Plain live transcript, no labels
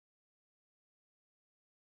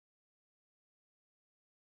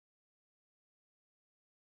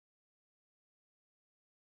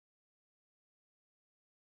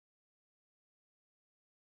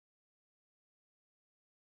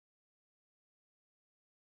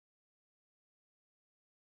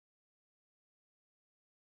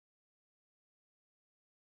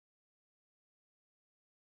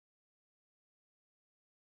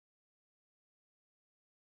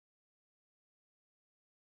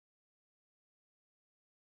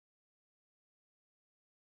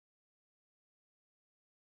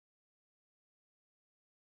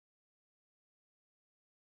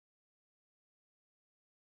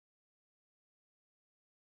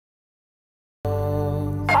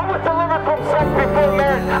delivered from sex before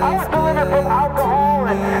marriage. I was delivered from alcohol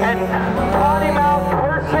and potty mouth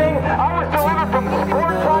cursing. I was delivered from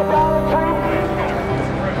sports idolatry.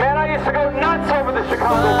 Man, I used to go nuts over the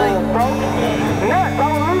Chicago Bulls, folks. Nuts. I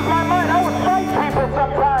would lose my mind. I would fight people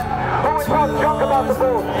sometimes who would talk junk about the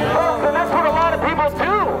Bulls. Folks, and that's what a lot of people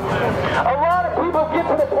do. A lot of people get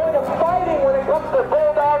to the point of fighting when it comes to the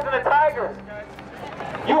Bulldogs and the Tigers.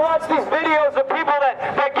 You watch these videos of people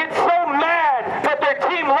that get so mad that their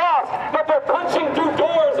team lost, that they're punching through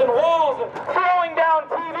doors and walls and throwing down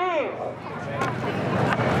TVs.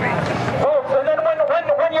 Folks, and then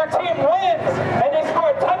when your team wins and they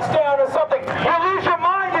score a touchdown or something, you lose your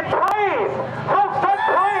mind in praise. Folks, that's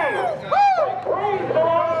praise. That praise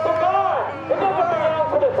belongs to God. It doesn't belong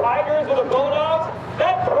to the Tigers or the Bulldogs.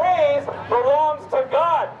 That praise belongs to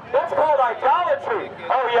God. That's called idolatry.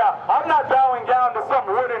 Oh yeah, I'm not bowing down to some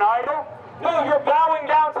wooden idol. No, you're bowing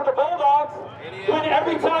down to the Bulldogs. When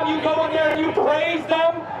every time you go in there and you praise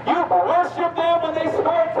them, you worship them when they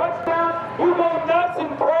score a touchdown, you go nuts in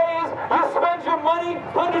praise, you spend your money,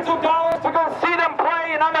 hundreds of dollars to go see them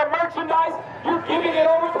play and on their merchandise, you're giving it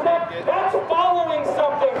over to them. That's following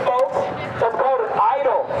something, folks. That's called an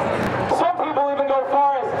idol. Some people even go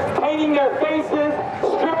far as painting their faces,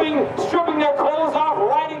 stripping their clothes off,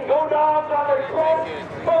 writing "Go Dogs" on their chest.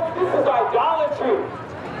 Folks, this is idolatry.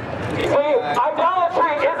 See,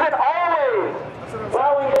 idolatry isn't always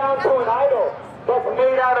bowing down to an idol that's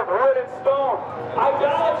made out of wood and stone.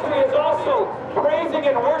 Idolatry is also praising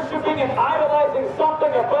and worshiping and idolizing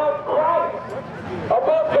something above Christ,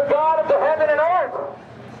 above the God of the heaven and earth.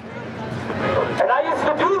 And I used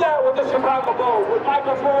to do that with the Chicago Bulls, with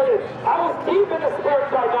Michael Jordan. I was deep into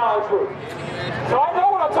sports idolatry. So I know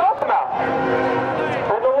what I'm talking about.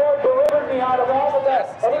 And the Lord delivered me out of all of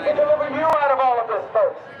that. And He can deliver you out of all of this,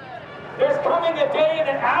 folks. There's coming a day and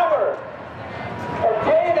an hour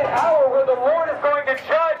where the Lord is going to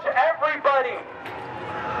judge everybody.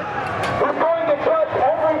 He's going to judge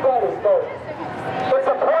everybody, folks. It's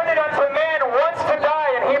appointed unto man once to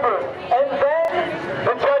die in Hebrews, and then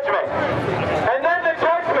the judgment. And then the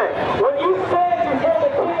judgment. When you stand before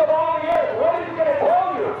the King of all the earth, what is He going to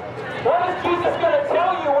tell you? What is Jesus going to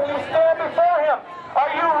tell you when you stand before Him?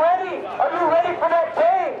 Are you ready? Are you ready for that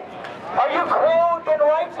day? Are you clothed in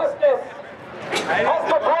righteousness? Has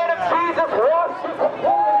the blood of Jesus washed you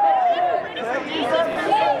completely next year?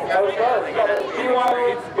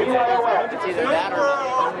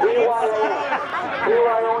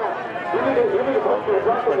 You need to put your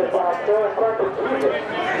drunkenness box there in front of Jesus.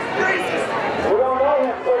 You don't know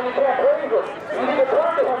Him, so you can't praise Him. You need to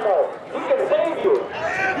turn to Him, though. He can save you.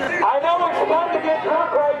 I know it's fun to get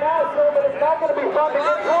drunk right now, sir, but it's not going to be fun to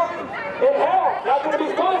get drunk in hell. Not going to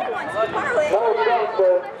be fun. No, you don't,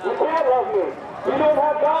 sir. You can't love me. You don't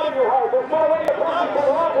have God in your heart. There's no way a person can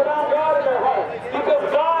love without God in their heart. Because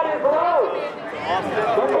God is love.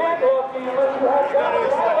 You can't love me unless you have God in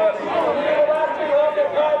your heart. You need to love me, love that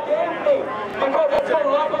God gave me. Because it's the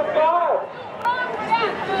love of God.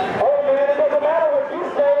 Oh man, it doesn't matter what you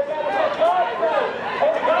say, it matters what God says.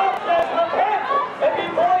 And God says repent and be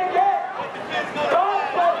born again. God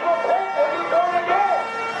says repent and be born again.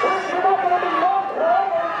 You're not going to be young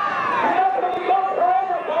forever. You're not going to be young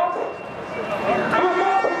forever, folks. You're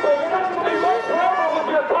young people. You're not going to be young forever with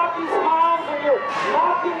your cocky smiles and your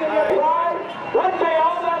mocking and your pride. One day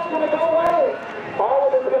all that's going to go away. All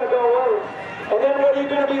of it's going to go away. And then what are you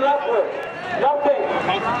going to be left with? Nothing.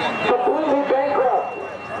 Completely bankrupt.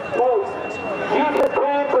 Folks, Jesus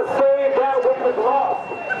came to save that which was lost.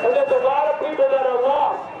 And there's a lot of people that are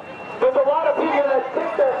lost. There's a lot of people that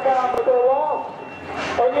think they're found, but they're lost.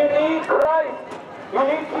 And you need Christ. You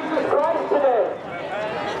need Jesus Christ today.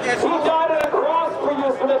 He died on the cross for you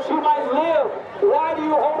so that you might live. Why do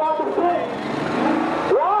you hold on to sin?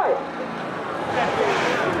 Why?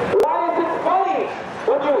 Why is it funny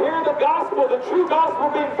when you hear the gospel, the true gospel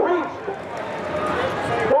being preached?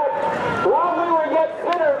 That while we were yet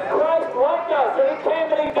sinners, Christ loved us, and He came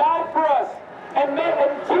and He died for us. And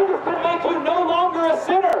Jesus can make you no longer a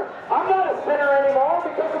sinner. I'm not a sinner anymore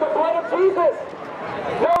because of the blood of Jesus.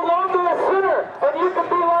 No longer a sinner, and you can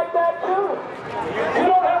be like that too. You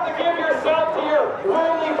don't have to give yourself to your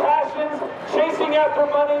worldly passions, chasing after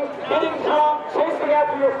money, getting drunk, chasing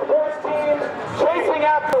after your sports teams, chasing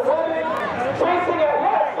after women, chasing at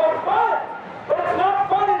yes, for fun. But it's not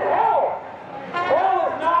fun in hell. Hell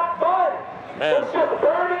is not fun. It's just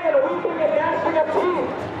burning and weeping and gnashing of teeth.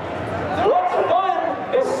 What's fun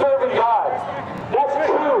is serving God. That's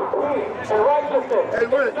true peace and righteousness.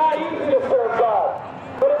 It's not easy to serve God,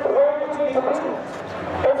 but it's where you need to be.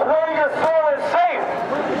 It's where your soul is safe.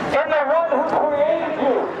 In the one who created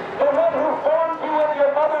you, the one who formed you in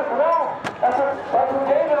your mother's womb. That's what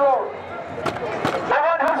David wrote. The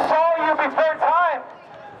one who saw you before time.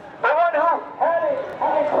 The one who had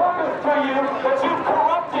a purpose for you that you've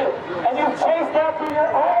corrupted and you've chased after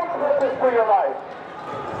your own purpose for your life.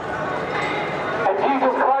 And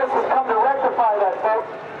Jesus Christ has come to rectify that,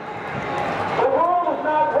 folks. The world is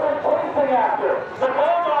not worth chasing after. The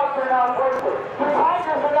bulldogs are not worth it. The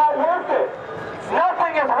tigers are not worth it.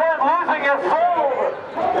 Nothing is worth losing your soul over.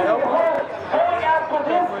 Nothing is worth going after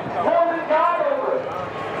this more than God over.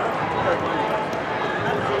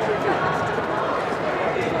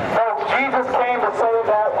 So Jesus came to say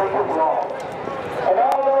that which is wrong. And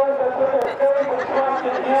all those that put their faith and trust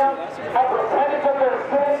in Him have repented of their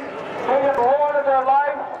sin, made Him Lord of their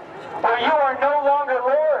life, or you are no longer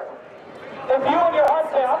Lord. If you and your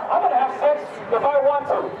heart say, I'm going to have sex if I want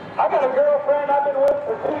to. I got a girlfriend I've been with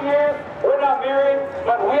for 2 years. We're not married,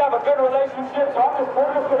 but we have a good relationship, so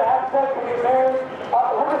we're just going to have sex and get married.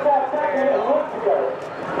 We're just going to have sex and live together.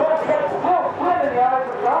 But it's still sin in the eyes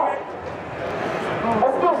of God.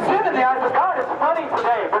 It's still sin in the eyes of God. It's funny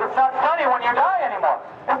today, but it's not funny when you die anymore.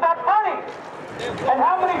 It's not funny. And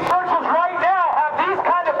how many churches right now have these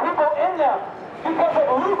kind of people in them because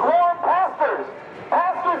of lukewarm pastors?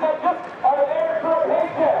 Pastors that just are there for a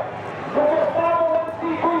paycheck. With their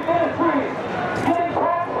 501c3 ministries, getting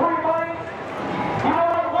tax-free money. You know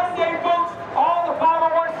what? One day, folks, all the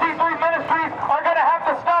 501c3 ministries are going to have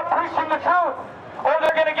to stop preaching the truth, or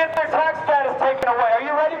they're going to get their tax status taken away. Are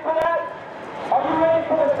you ready for that? Are you ready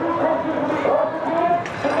for the true Christians to be persecuted?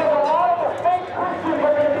 Because a lot of the fake Christians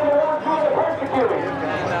are going to be the ones doing the persecuting.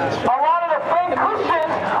 A lot of the fake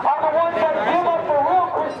Christians are the ones that give up the real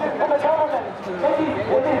Christians to the government. In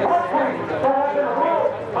these countries that have been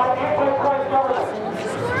ruled by anti-Christ governments.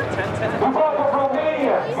 You talk of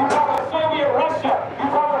Romania, you talk of Soviet Russia, you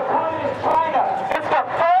talk of communist China. It's the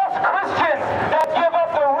false Christians that give up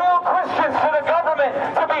the real Christians to the government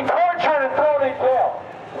to be tortured and thrown in jail.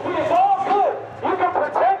 See, it's all good. You can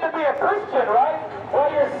pretend to be a Christian, right? While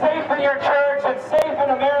you're safe in your church and safe in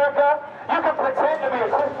America, you can pretend to be a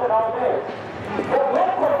Christian all day. But when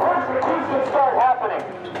the persecution start happening,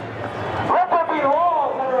 let there be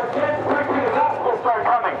laws that are against preaching the gospel start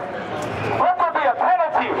coming. Let there be a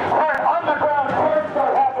penalty for an underground church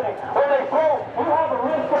start happening, where we have a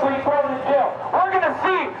risk of being thrown in jail. We're going to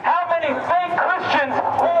see how many fake Christians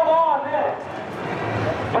hold on then.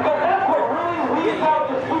 Because that's what really weeds out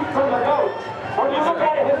the sheep from the goats. When you look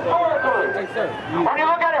at it historically,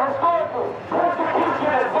 persecution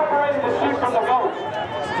has separated the sheep from the goats.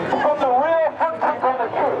 From the real from the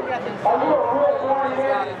truth. Are you a real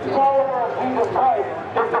born-again follower of Jesus Christ?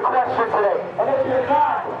 Is the question today. And if you're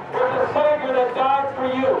not, there's a Savior that died for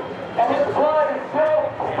you. And His blood is still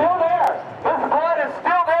there. His blood is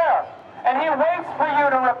still there. And He waits for you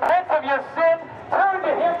to repent of your sin, turn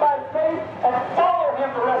to Him by faith, and follow Him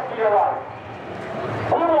the rest of your life.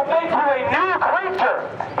 He will make you a new creature.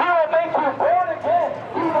 He will make you born again.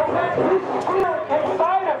 He will put His Spirit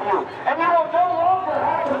inside of you. And you will no longer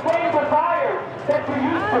have the same desires that you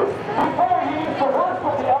used to. Before, you used to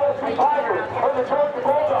worship the LSU Tigers or the Georgia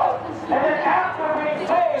Bulldogs. And then after being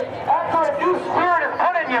saved, after a new spirit is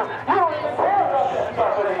put in you, you don't even care about that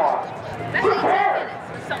stuff anymore. Who cares?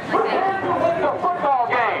 Who cares who wins the football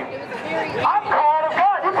game? I'm called of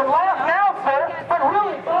God. You can laugh now, sir, but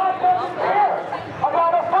really, God doesn't care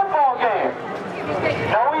about a football game.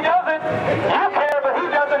 No, He doesn't. You care, but He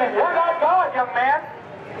doesn't, and you're not God, young man.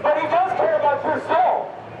 But He does care about your soul.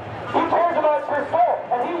 He cares about your soul,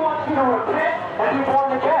 and He wants you to repent and be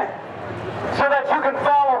born again, so that you can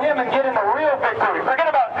follow Him and get in the real victory. Forget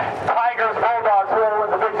about Tigers, Bulldogs, whoever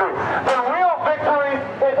wins the victory. The real victory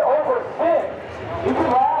is over sin. You can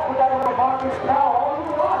laugh with that little mocking smile all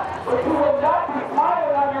you want, but you will not be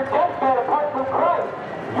smiling on your deathbed apart from Christ.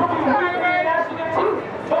 You'll be weeping and gnashing your teeth.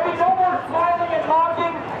 There'll be no more smiling and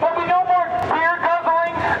mocking. There'll be no more beer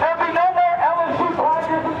guzzling. There'll be no more LSU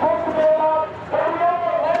Tigers and supposed to bail out. There'll be no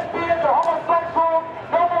more lesbians or homosexuals.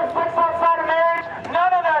 No more sex outside of marriage.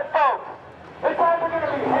 None of that, folks. It's either going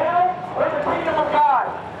to be hell or the kingdom of God.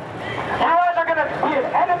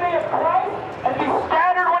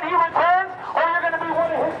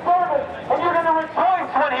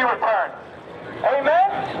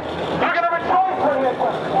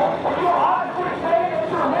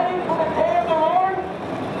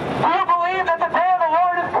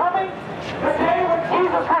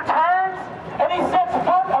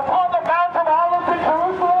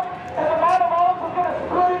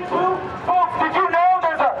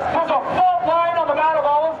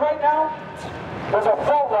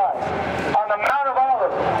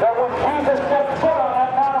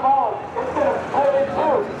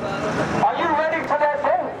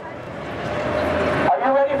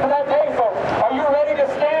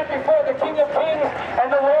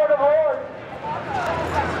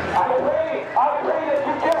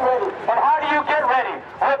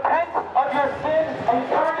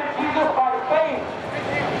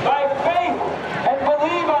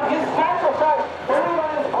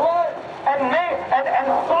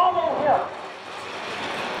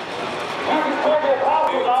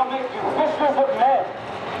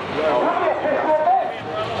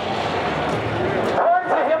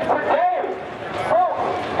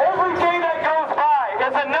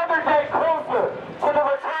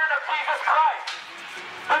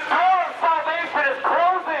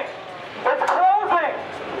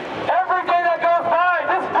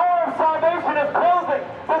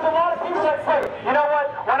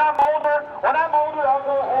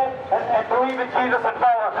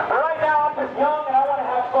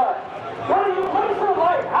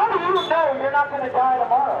 going to die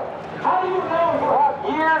tomorrow? How do you know you have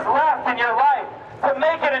years left in your life to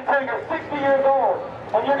make it until you're 60 years old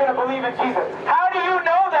and you're going to believe in Jesus? How do you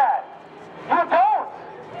know that? You don't.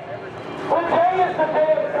 Today is the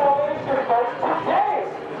day of salvation, folks.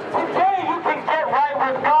 Today you can get right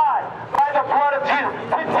with God by the blood of Jesus.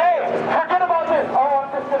 Today, forget about this. Oh,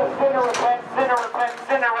 I'm just going to sin and repent, sin and repent,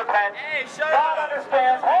 sin and repent. Hey, shut God up.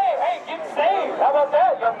 understands. Hey, get saved. How about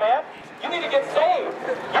that, young man? You need to get saved.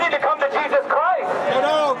 You need to come to Jesus Christ.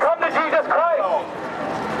 Come to Jesus Christ.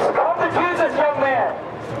 Come to Jesus, young man.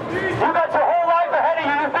 You got your whole life ahead of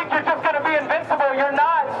you. You think you're just going to be invincible. You're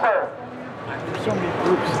not, sir. So many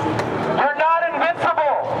groups. You're not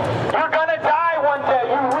invincible. You're going to die one day.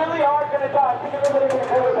 You really are going to die. I think everybody can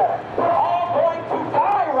agree with that. We're all going to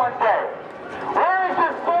die one day. Where is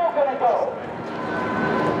your soul going to go?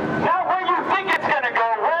 Not where you think it's going to go.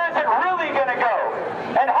 Where is it really going to go?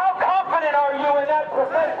 And how confident are you in that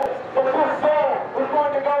profession that your soul is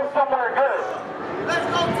going to go somewhere good? Let's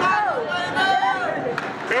go Tigers, baby!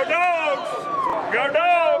 Go Dogs! Go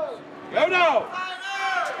Dogs! Go Dogs!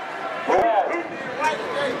 Yes.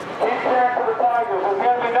 Keep cheering for the Tigers. There's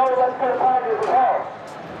going to be no Let's Go Tigers in hell.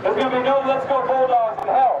 There's going to be no Let's Go Bulldogs in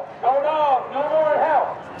hell. Go Dogs! No more in hell.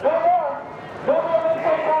 No more. No more Let's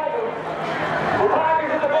Go Tigers. The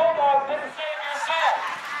Tigers and the Bulldogs didn't save your sin.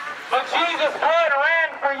 But Jesus' blood ran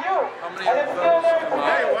for you. And it's still there today.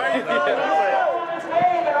 Hey, why are you doing that? His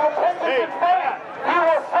name and repentance and faith. He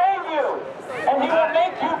will save you. And he will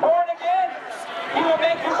make you born again. He will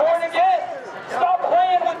make you born again. Stop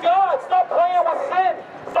playing with God. Stop playing with sin.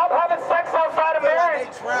 Stop having sex outside of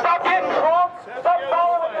marriage. Stop getting drunk. Stop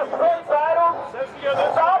following the sports idols.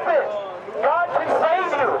 Stop it. God can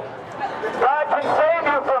save you. God can save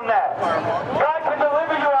you from that. God can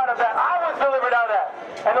deliver you out of that. I was delivered out of that.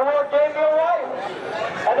 And the Lord gave me a wife.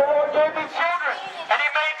 And the Lord gave me children. And he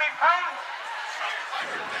made me free.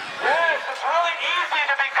 Yes, it's really easy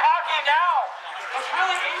to be cocky now. It's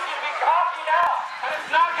really easy to be cocky now. But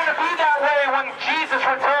it's not going to be that way when Jesus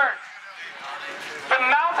returns. The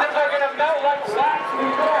mountains are going to melt like wax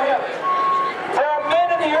before him. There are men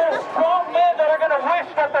in the earth, strong men, that are going to wish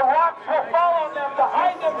that the rocks will follow them to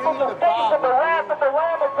hide them from the face of the wrath of the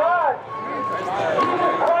Lamb of God.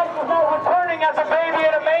 Jesus Christ is not returning as a baby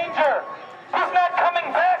in a manger. He's not coming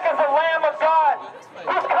back as a Lamb of God.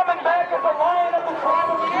 He's coming back as a Lion of the tribe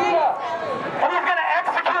of Judah. And he's going to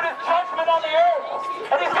execute his judgment on the earth.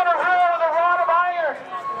 And he's going to rule with a rod of iron.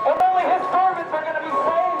 And only his servants are going to be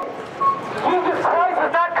saved. Jesus Christ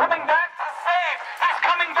is not coming back to save. He's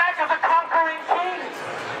coming back as a conquering king.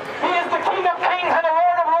 He is the King of Kings and the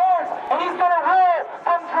Lord of Lords. And he's going to rule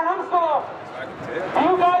from Jerusalem. Do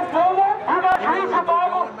you guys know that? Do you guys read your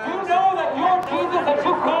Bible? Do you know that your Jesus that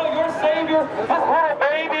you call your Savior, this little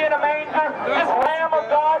baby in a manger, this Lamb of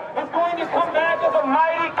God, is going to come back as a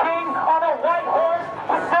mighty king on a white horse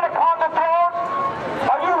to sit upon the throne?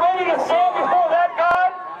 Are you ready to stand before that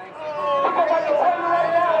God? Because I can tell you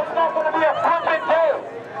right now, it's not going to be a perfect day.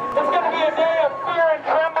 It's going to be a day of fear and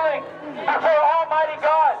trembling before Almighty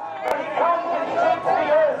God. When he comes and shakes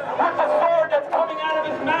the earth with the sword that's coming out of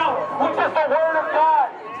his mouth, which is the word of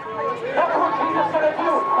God. That's what Jesus is going to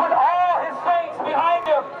do with all his saints behind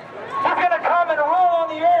him. He's going to come and rule on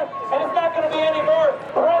the earth, and it's not going to be any more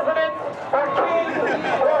presidents or kings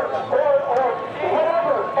or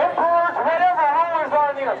whatever, emperors, whatever rulers are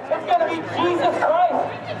in the earth. It's going to be Jesus Christ.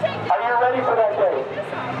 Are you ready for that day?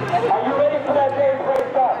 Are you ready for that day,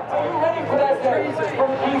 praise God? Are you ready for that day for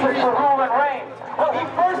Jesus to rule and reign? Well, he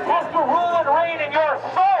first has to rule and reign in your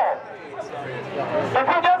soul. If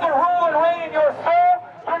he doesn't rule and reign in your soul,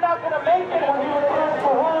 you're not going to make it when he returns to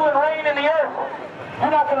rule and reign in the earth.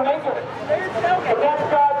 You're not going to make it. But that's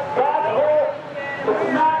God's will.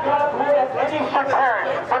 It's not God's will that any should perish,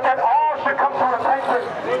 but that all should come to repentance.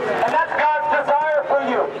 And that's God's desire for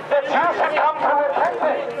you, that you should come to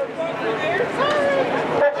repentance.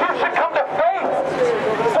 That you should come to faith,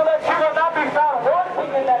 so that you will not be found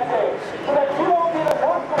wanting in that day. So that you won't be the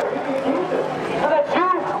worker, you be Jesus. So that you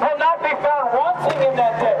will not be found wanting in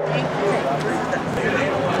that day.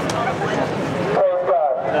 Praise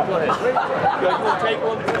God.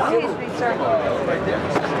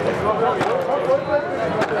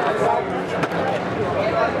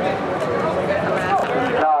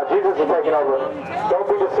 No, Jesus is taking over. Don't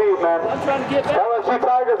be deceived, man. LSU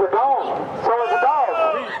Tigers are gone. So is the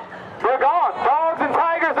Dogs. They're gone. Dogs and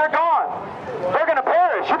Tigers, they're gone. They're going to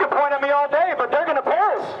perish. You can point at me all day, but they're going to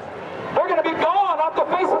perish. They're going to be gone off the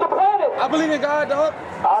face of the planet. I believe in God, dog.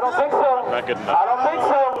 I don't think so. Not good enough. I don't think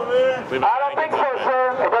so. I don't think so,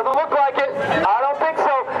 sir. It doesn't look like it. I don't think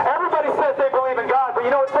so. Everybody says they believe in God, but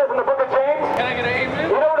you know what it says in the book of James? Can I get an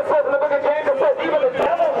amen? You know what it says in the book of James? It says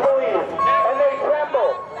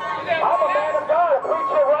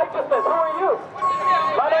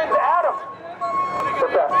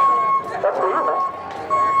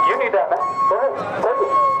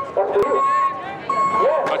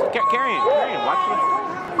Kerrigan, watch it.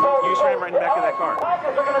 You just ran right in the back of that car.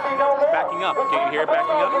 It's backing up. Can you hear it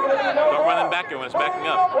backing up? Don't run in back there when it's backing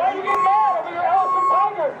up. Why are you getting mad over your LSU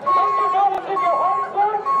Tigers? Don't you know what's in your heart,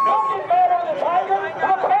 sir? Don't get mad over the Tigers.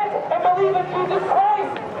 Repent and believe in Jesus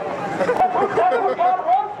Christ. That's what God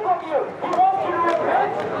wants from you. He wants you to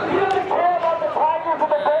repent. He doesn't care about the Tigers or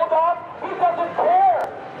the Bulldogs. He doesn't care.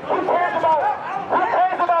 He cares about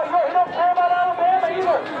you. He don't care about Alabama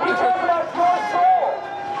either. He cares about your soul.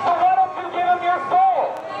 So why don't you give him your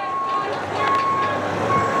soul?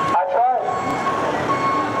 I tried.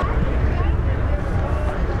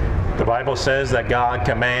 The Bible says that God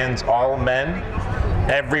commands all men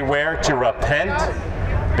everywhere to repent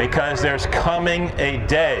because there's coming a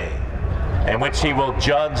day in which he will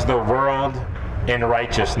judge the world in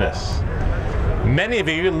righteousness. Many of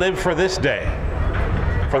you live for this day,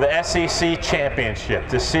 for the SEC championship,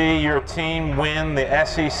 to see your team win the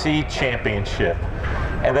SEC championship,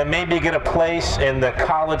 and then maybe get a place in the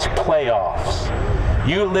college playoffs.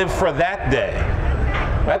 You live for that day.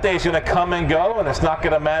 That day is going to come and go, and it's not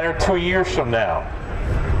going to matter 2 years from now.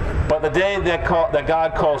 But the day that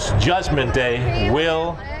God calls Judgment Day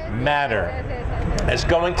will matter. It's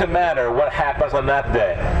going to matter what happens on that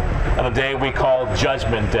day, on a day we call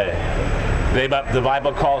Judgment Day. The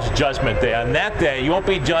Bible calls Judgment Day. On that day, you won't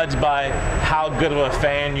be judged by how good of a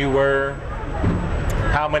fan you were,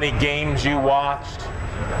 how many games you watched,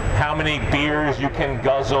 how many beers you can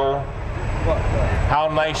guzzle, how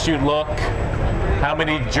nice you look, how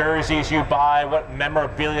many jerseys you buy, what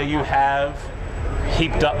memorabilia you have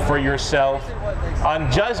heaped up for yourself.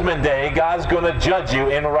 On Judgment Day, God's going to judge you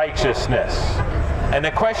in righteousness. And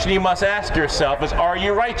the question you must ask yourself is, are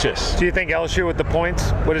you righteous? Do you think LSU with the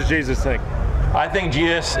points? What does Jesus think? I think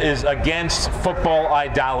Jesus is against football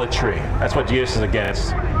idolatry. That's what Jesus is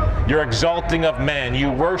against. You're exalting of men. You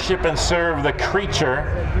worship and serve the creature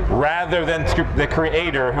rather than the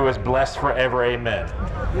Creator, who is blessed forever. Amen.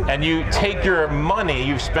 And you take your money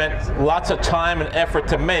you've spent lots of time and effort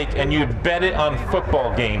to make, and you bet it on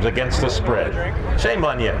football games against the spread. Shame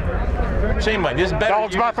on you. Shame on you. It's better.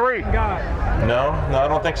 Dogs by 3. No, I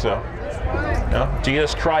don't think so. No,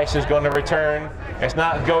 Jesus Christ is going to return. It's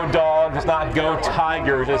not go Dogs, it's not go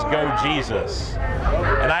Tigers, it's go Jesus.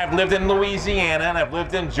 And I've lived in Louisiana and I've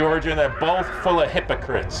lived in Georgia, and they're both full of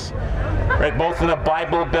hypocrites. Right? Both in a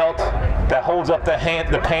Bible Belt that holds up the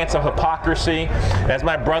pants of hypocrisy. As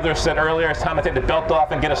my brother said earlier, it's time to take the belt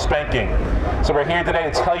off and get a spanking. So we're here today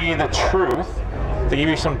to tell you the truth, to give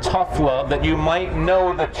you some tough love, that you might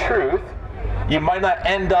know the truth. You might not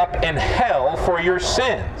end up in hell for your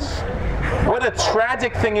sins. What a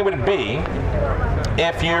tragic thing it would be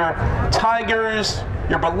if your Tigers,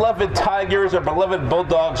 your beloved Tigers or beloved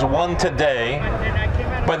Bulldogs won today,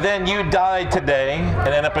 but then you died today and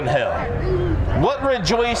end up in hell. What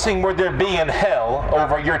rejoicing would there be in hell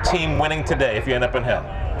over your team winning today if you end up in hell?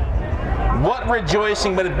 What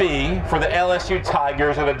rejoicing would it be for the LSU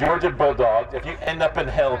Tigers or the Georgia Bulldogs if you end up in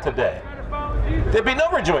hell today? There'd be no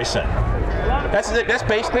rejoicing. That's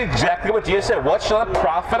basically exactly what Jesus said. What shall it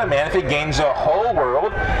profit a man if he gains the whole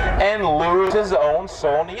world and loses his own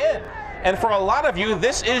soul in the end? And for a lot of you,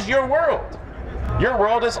 this is your world. Your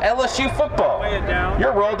world is LSU football.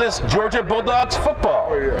 Your world is Georgia Bulldogs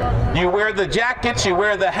football. You wear the jackets, you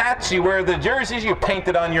wear the hats, you wear the jerseys, you paint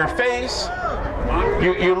it on your face.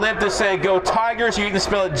 You live to say go Tigers, you even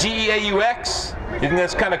spell it G-E-A-U-X. You think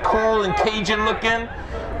that's kind of cool and Cajun looking.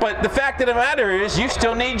 But the fact of the matter is, you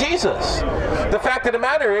still need Jesus. The fact of the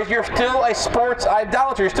matter is, you're still a sports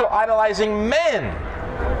idolater. You're still idolizing men.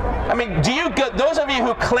 I mean, do you go, those of you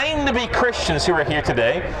who claim to be Christians who are here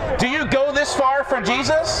today, do you go this far for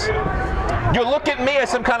Jesus? You look at me as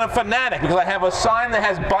some kind of fanatic because I have a sign that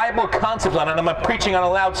has Bible concepts on it and I'm preaching on a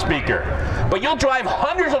loudspeaker. But you'll drive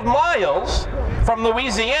hundreds of miles from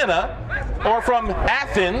Louisiana or from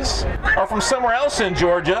Athens or from somewhere else in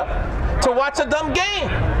Georgia to watch a dumb game.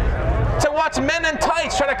 To watch men in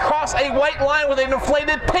tights try to cross a white line with an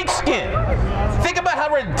inflated pigskin. Think about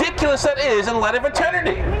how ridiculous that is in light of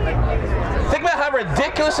eternity. Think about how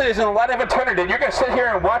ridiculous it is in light of eternity. You're going to sit here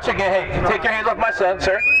and watch it again. Hey, take your hands off my son,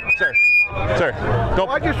 sir. Sir, don't.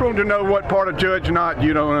 I just wanted to know what part of judge not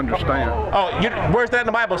you don't understand. Oh, where's that in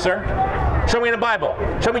the Bible, sir? Show me in the Bible.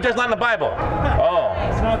 Show me judge not in the Bible. Oh,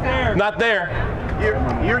 it's not there. Not there.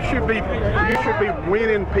 You should be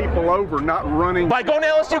winning people over, not running. By going to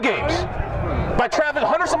LSU games. By traveling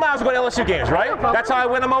hundreds of miles to go to LSU games, right? That's how I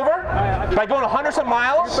win them over? By going hundreds of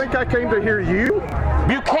miles? You think I came to hear you?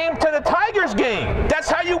 You came to the Tigers game. That's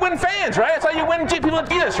how you win fans, right? That's how you win people to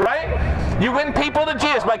Jesus, right? You win people to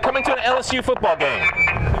Jesus by coming to an LSU football game.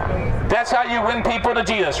 That's how you win people to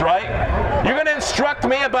Jesus, right? You're going to instruct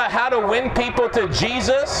me about how to win people to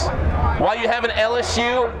Jesus while you have an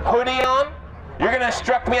LSU hoodie on? You're going to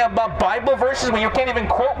instruct me about Bible verses when you can't even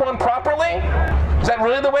quote one properly? Is that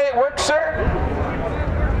really the way it works, sir?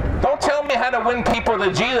 Don't tell me how to win people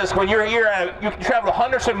to Jesus when you're here and you travel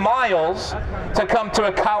hundreds of miles to come to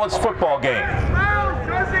a college football game. Miles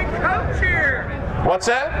doesn't coach here. What's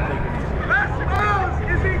that? Les Miles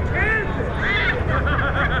is in Kansas.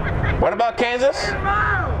 What about Kansas?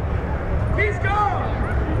 Miles, he's gone.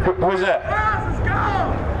 Who's that? Miles is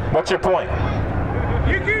gone. What's your point?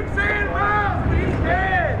 You keep saying Miles, but he's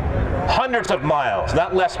dead. Hundreds of miles,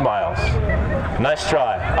 not less miles. Nice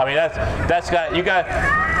try. I mean, you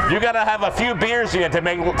got to have a few beers in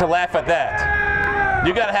to laugh at that.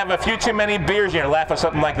 You got to have a few too many beers in to laugh at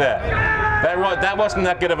something like that. That wasn't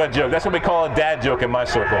that good of a joke. That's what we call a dad joke in my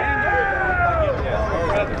circle.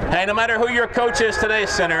 Hey, no matter who your coach is today,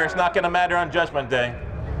 sinner, it's not going to matter on Judgment Day.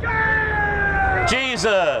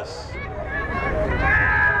 Jesus.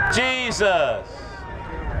 Jesus.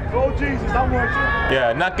 Go Jesus, I'm with you.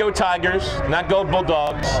 Yeah, not go Tigers, not go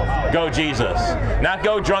Bulldogs, go Jesus. Not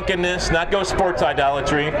go drunkenness, not go sports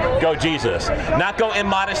idolatry, go Jesus. Not go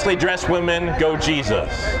immodestly dressed women, go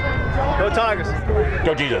Jesus. Go Tigers.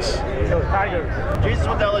 Go Jesus. Go Tigers. Jesus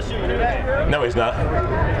with LSU, you knew that? No, he's not.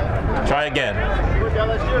 Try again. With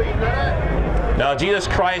LSU, you know that? No, Jesus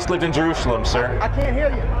Christ lived in Jerusalem, sir. I can't hear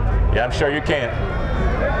you. Yeah, I'm sure you can.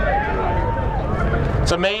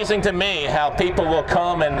 It's amazing to me how people will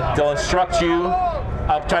come and they'll instruct you.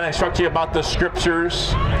 I'm trying to instruct you about the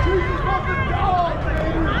scriptures.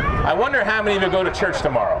 I wonder how many of you go to church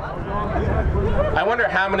tomorrow. I wonder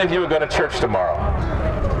how many of you would go to church tomorrow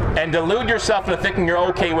and delude yourself into thinking you're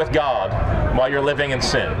okay with God while you're living in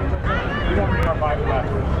sin.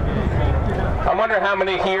 I wonder how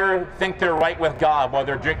many here think they're right with God while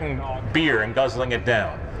they're drinking beer and guzzling it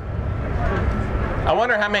down. I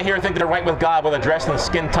wonder how many here think they're right with God while they're dressed in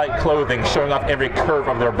skin-tight clothing, showing off every curve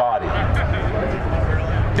of their body.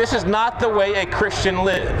 This is not the way a Christian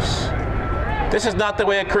lives. This is not the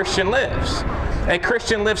way a Christian lives. A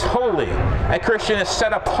Christian lives holy. A Christian is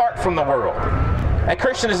set apart from the world. A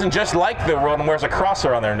Christian isn't just like the world and wears a cross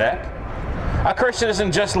around their neck. A Christian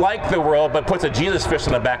isn't just like the world but puts a Jesus fish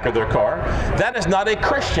in the back of their car. That is not a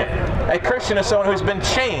Christian. A Christian is someone who's been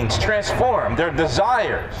changed, transformed. Their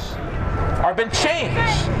desires have been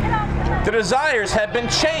changed. The desires have been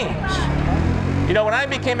changed. You know, when I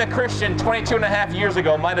became a Christian 22.5 years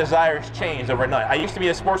ago, my desires changed overnight. I used to be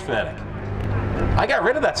a sports fanatic. I got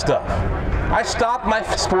rid of that stuff. I stopped my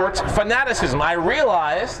sports fanaticism. I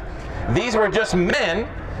realized these were just men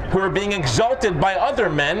who were being exalted by other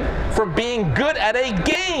men for being good at a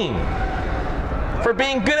game. For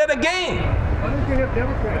being good at a game. Why don't you have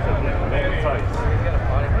Democrats up there?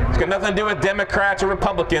 It's got nothing to do with Democrats or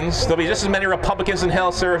Republicans. There'll be just as many Republicans in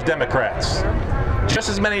hell, sir, as Democrats. Just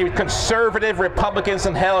as many conservative Republicans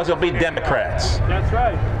in hell as there'll be Democrats. That's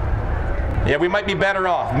right. Yeah, we might be better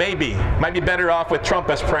off, maybe. Might be better off with Trump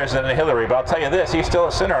as president than Hillary, but I'll tell you this, he's still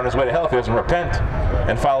a sinner on his way to hell if he doesn't repent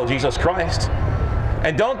and follow Jesus Christ.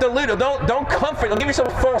 And don't dilute it, don't comfort, don't give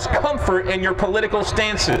yourself false comfort in your political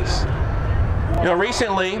stances. You know,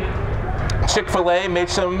 recently, Chick-fil-A made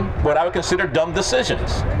some, what I would consider, dumb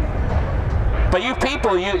decisions. But you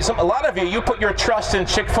people, a lot of you put your trust in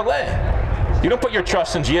Chick-fil-A. You don't put your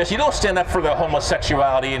trust in Jesus. You don't stand up for the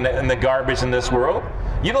homosexuality and the garbage in this world.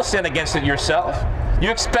 You don't stand against it yourself. You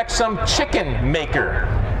expect some chicken maker,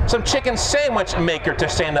 some chicken sandwich maker to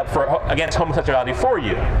stand up against homosexuality for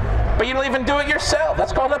you. But you don't even do it yourself.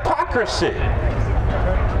 That's called hypocrisy.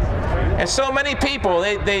 And so many people,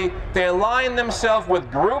 they align themselves with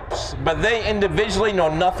groups, but they individually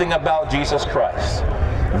know nothing about Jesus Christ.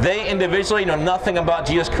 They individually know nothing about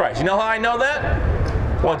Jesus Christ. You know how I know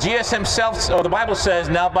that? Well, Jesus himself, or the Bible says,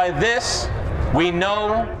 now by this we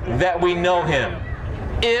know that we know him,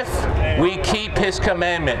 if we keep his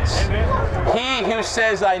commandments. He who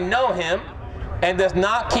says I know him and does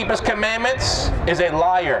not keep his commandments is a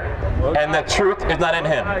liar, and the truth is not in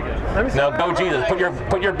him. Now go Jesus.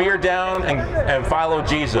 Put your beer down and follow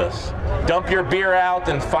Jesus. Dump your beer out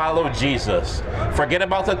and follow Jesus. Forget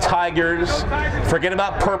about the Tigers. Forget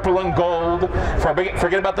about purple and gold.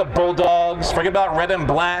 Forget about the Bulldogs. Forget about red and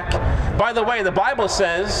black. By the way, the Bible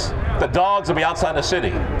says the dogs will be outside the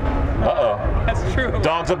city. Uh-oh. That's true.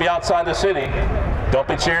 Dogs will be outside the city. Don't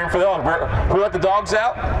be cheering for the dogs. Who let the dogs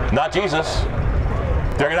out? Not Jesus.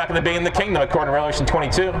 They're not going to be in the kingdom according to Revelation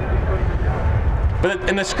 22. But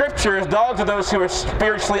in the scriptures, dogs are those who are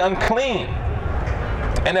spiritually unclean.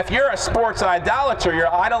 And if you're a sports idolater,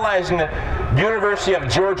 you're idolizing University of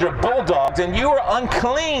Georgia Bulldogs, and you are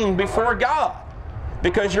unclean before God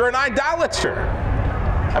because you're an idolater.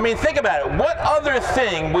 I mean, think about it. What other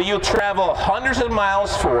thing will you travel hundreds of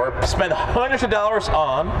miles for, spend hundreds of dollars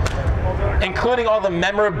on, including all the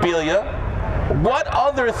memorabilia? What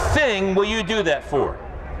other thing will you do that for?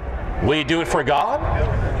 Will you do it for God?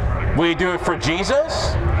 Will you do it for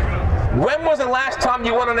Jesus? When was the last time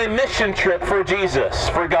you went on a mission trip for Jesus,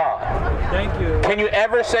 for God? Thank you. Can you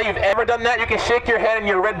ever say you've ever done that? You can shake your head and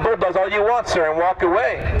your Red Bulldogs all you want, sir, and walk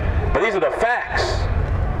away. But these are the facts.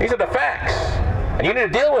 These are the facts. And you need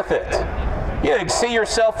to deal with it. You need to see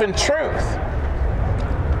yourself in truth.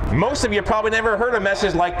 Most of you probably never heard a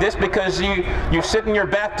message like this because you sit in your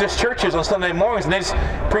Baptist churches on Sunday mornings and they just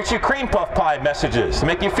preach you cream puff pie messages to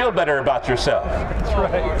make you feel better about yourself. That's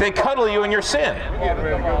right. They cuddle you in your sin.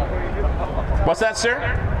 What's that, sir?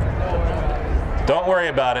 Don't worry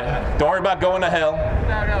about it. Don't worry about going to hell.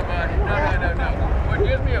 No, buddy. No. What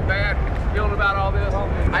gives me a bad feeling about all this,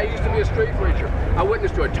 I used to be a street preacher. I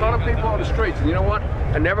witnessed to a ton of people on the streets, and you know what?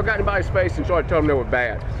 I never got anybody's face and started telling them they were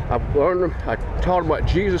bad. I learned them, I taught them what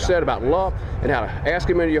Jesus said about love and how to ask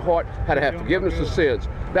Him into your heart, how to have forgiveness of sins.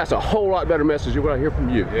 That's a whole lot better message than what I hear from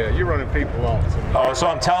you. Yeah, you're running people off. Oh, so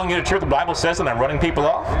I'm telling you the truth. The Bible says that I'm running people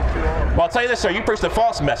off? Well, I'll tell you this, sir. You preached a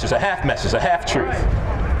false message, a half truth.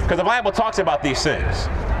 Because the Bible talks about these things.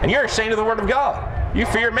 And you're ashamed of the Word of God. You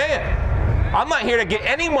fear man. I'm not here to get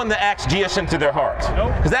anyone to ask Jesus into their heart.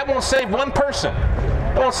 Because that won't save one person.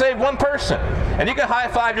 It won't save one person. And you can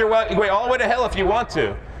high-five your way all the way to hell if you want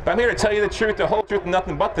to. But I'm here to tell you the truth, the whole truth, and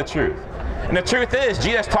nothing but the truth. And the truth is,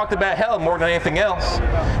 Jesus talked about hell more than anything else.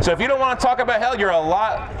 So if you don't want to talk about hell, you're a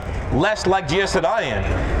lot less like Jesus than I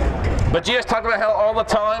am. But Jesus talked about hell all the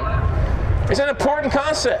time. It's an important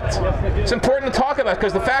concept. It's important to talk about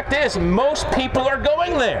because the fact is, most people are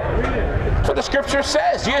going there. That's what the scripture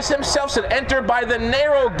says. Jesus himself said, enter by the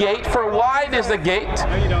narrow gate, for wide is the gate,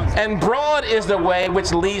 and broad is the way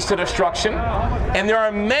which leads to destruction. And there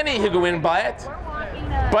are many who go in by it.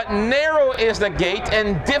 But narrow is the gate,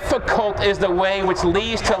 and difficult is the way which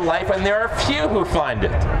leads to life, and there are few who find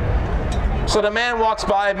it. So the man walks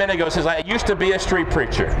by a minute ago and says, I used to be a street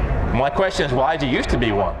preacher. My question is, why did you used to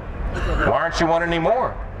be one? Why aren't you one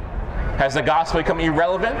anymore? Has the gospel become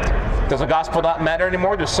irrelevant? Does the gospel not matter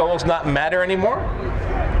anymore? Do souls not matter anymore?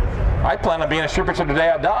 I plan on being a street preacher the day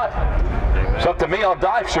I die. It's up to me, I'll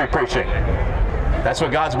die street preaching. That's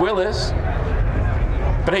what God's will is.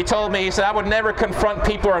 But he told me, he said, I would never confront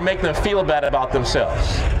people or make them feel bad about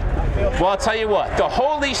themselves. Well, I'll tell you what, the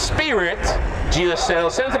Holy Spirit, Jesus said,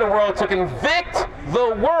 was sent into the world to convict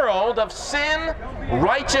the world of sin,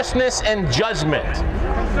 righteousness, and judgment.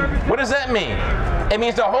 What does that mean? It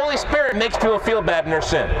means the Holy Spirit makes people feel bad in their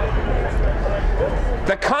sin.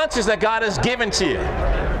 The conscience that God has given to you,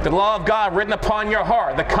 the law of God written upon your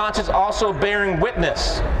heart, the conscience also bearing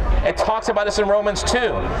witness. It talks about this in Romans 2,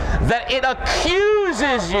 that it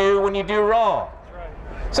accuses you when you do wrong.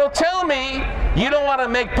 So tell me, you don't want to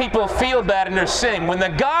make people feel bad in their sin when the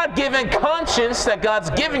God-given conscience that God's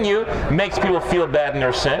given you makes people feel bad in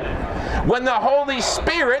their sin. When the Holy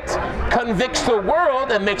Spirit convicts the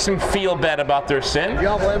world and makes them feel bad about their sin,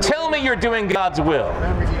 tell me you're doing God's will.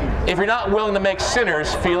 If you're not willing to make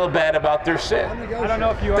sinners feel bad about their sin. I don't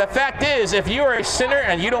know if you are. The fact is, if you are a sinner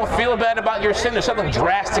and you don't feel bad about your sin, there's something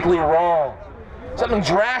drastically wrong. Something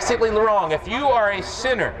drastically wrong. If you are a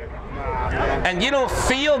sinner and you don't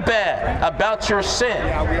feel bad about your sin,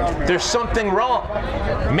 there's something wrong.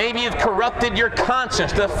 Maybe you've corrupted your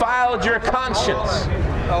conscience, defiled your conscience.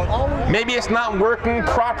 Maybe it's not working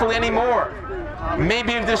properly anymore.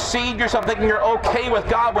 Maybe you've deceived yourself thinking you're okay with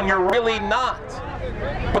God when you're really not.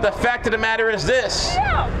 But the fact of the matter is this: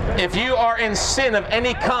 if you are in sin of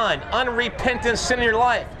any kind, unrepentant sin in your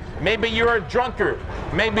life, maybe you're a drunkard,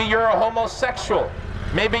 maybe you're a homosexual,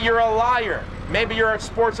 maybe you're a liar, maybe you're a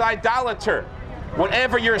sports idolater,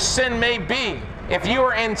 whatever your sin may be, if you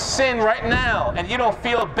are in sin right now and you don't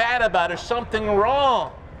feel bad about it, there's something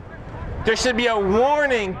wrong. There should be a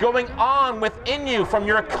warning going on within you from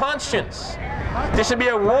your conscience. There should be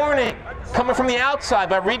a warning coming from the outside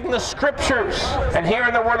by reading the scriptures and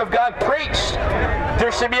hearing the word of God preached.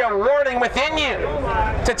 There should be a warning within you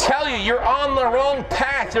to tell you you're on the wrong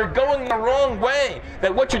path, you're going the wrong way,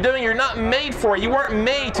 that what you're doing you're not made for. You weren't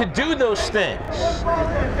made to do those things.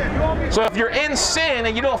 So if you're in sin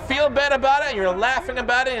and you don't feel bad about it, you're laughing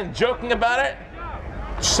about it and joking about it,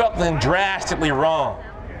 something drastically wrong.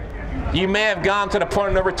 You may have gone to the point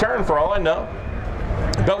of no return for all I know.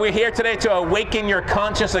 But we're here today to awaken your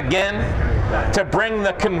conscience again to bring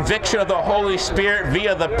the conviction of the Holy Spirit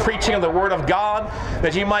via the preaching of the Word of God,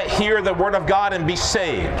 that you might hear the Word of God and be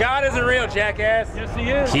saved. God isn't real, jackass. Yes, He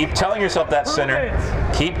is. Keep telling yourself that, sinner.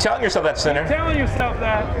 Keep telling yourself that, sinner. Keep telling yourself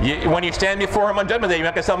that. When you stand before Him on Judgment Day, you're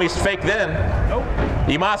not going to tell me He's fake then. Nope.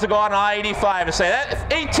 You might as well go on I-85 and say, that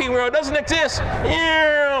 18-year-old doesn't exist.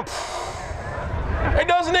 Yeah. It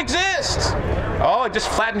doesn't exist. Oh, it just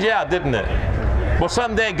flattened you out, didn't it? Well,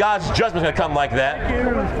 someday God's judgment's going to come like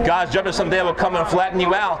that. God's judgment someday will come and flatten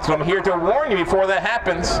you out. So I'm here to warn you before that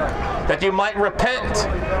happens, that you might repent,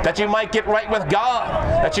 that you might get right with God,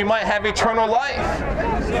 that you might have eternal life.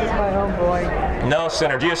 Jesus is my homeboy. No,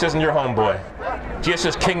 sinner, Jesus isn't your homeboy.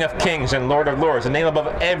 Jesus is King of Kings and Lord of Lords, the name above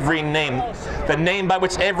every name, the name by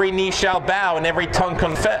which every knee shall bow and every tongue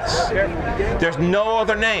confess. There's no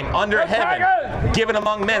other name under heaven given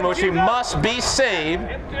among men which we must be saved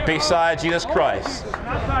besides Jesus Christ.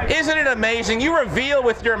 Isn't it amazing? You reveal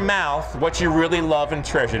with your mouth what you really love and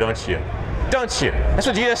treasure, don't you? Don't you? That's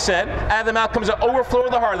what Jesus said. Out of the mouth comes the overflow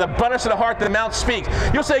of the heart, the abundance of the heart, the mouth speaks.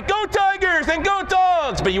 You'll say, go Tigers and go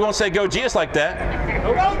Dogs, but you won't say go Jesus like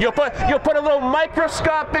that. You'll put a little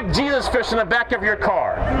microscopic Jesus fish in the back of your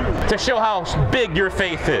car to show how big your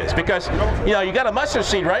faith is, because you got a mustard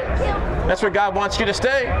seed, right? That's where God wants you to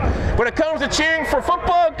stay. When it comes to cheering for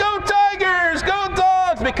football, go Tigers, go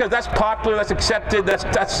Dogs, because that's popular, that's accepted,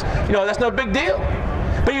 that's no big deal.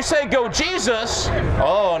 But you say, go Jesus,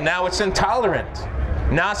 oh, now it's intolerant.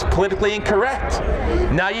 Now it's politically incorrect.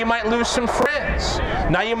 Now you might lose some friends.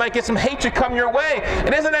 Now you might get some hatred come your way.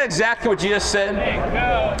 And isn't that exactly what Jesus said?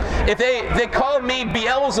 If they call me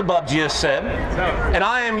Beelzebub, Jesus said, and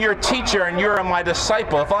I am your teacher and you're my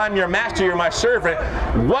disciple, if I'm your master, you're my servant,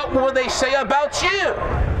 what will they say about you?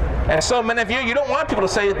 And so many of you don't want people to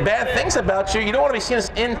say bad things about you. You don't want to be seen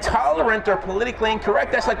as intolerant or politically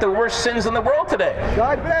incorrect. That's like the worst sins in the world today.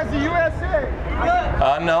 God bless the USA.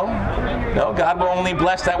 No, God will only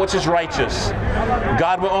bless that which is righteous.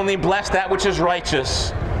 God will only bless that which is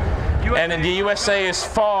righteous. And the USA is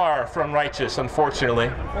far from righteous, unfortunately.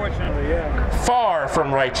 Unfortunately, yeah. Far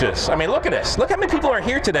from righteous. I mean, look at this. Look how many people are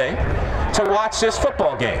here today to watch this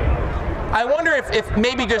football game. I wonder if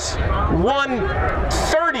maybe just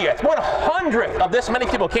 1/30th, 1/100th of this many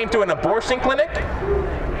people came to an abortion clinic,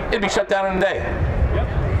 it'd be shut down in a day.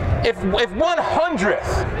 If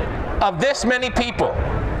 1/100th of this many people,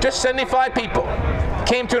 just 75 people,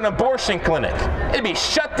 came to an abortion clinic, it'd be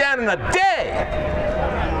shut down in a day.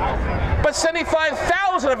 But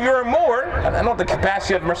 75,000 of you or more, I don't know the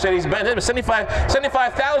capacity of Mercedez-Benz, but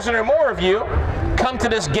 75,000 or more of you come to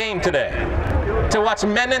this game today to watch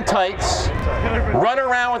men in tights run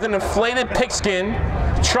around with an inflated pigskin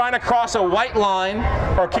trying to cross a white line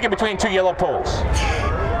or kick it between two yellow poles.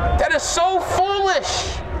 That is so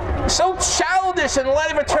foolish, so childish in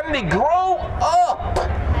light of eternity. Grow up.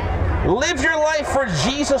 Live your life for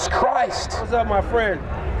Jesus Christ. What's up, my friend?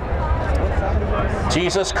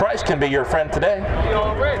 Jesus Christ can be your friend today.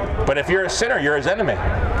 But if you're a sinner, you're his enemy.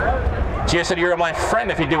 Jesus said, you're my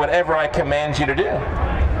friend if you do whatever I command you to do.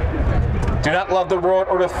 Do not love the world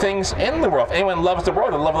or the things in the world. If anyone loves the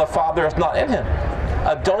world, the love of the Father is not in him.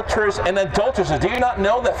 Adulterers and adulteresses, do you not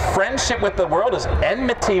know that friendship with the world is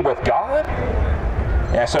enmity with God?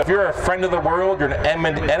 Yeah, so if you're a friend of the world, you're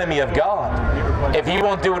an enemy of God. If you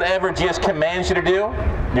won't do whatever Jesus commands you to do,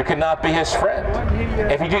 you cannot be his friend.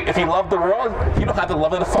 If you love the world, you don't have the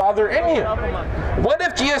love of the Father in you. What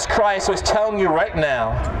if Jesus Christ was telling you right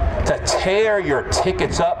now to tear your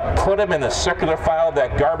tickets up, put them in the circular file,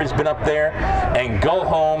 that garbage bin up there, and go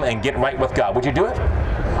home and get right with God? Would you do it?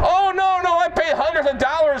 Oh, no, I paid hundreds of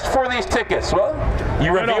dollars for these tickets. Well,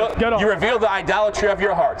 you reveal the idolatry of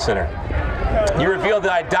your heart, sinner. You reveal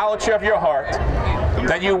the idolatry of your heart,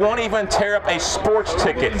 that you won't even tear up a sports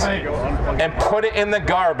ticket and put it in the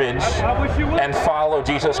garbage and follow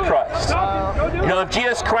Jesus Christ. You know, if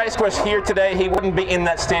Jesus Christ was here today, he wouldn't be in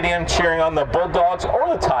that stadium cheering on the Bulldogs or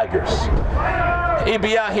the Tigers. He'd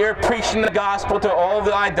be out here preaching the gospel to all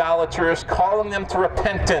the idolaters, calling them to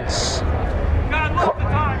repentance.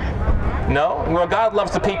 No, well, God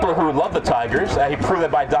loves the people who love the Tigers. He proved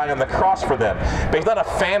that by dying on the cross for them. But he's not a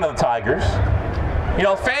fan of the Tigers. You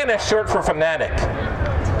know, fan is short for fanatic.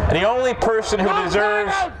 And the only person who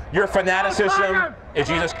deserves your fanaticism is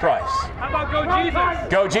Jesus Christ. How about go Jesus?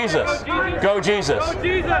 Go Jesus. Go Jesus. Go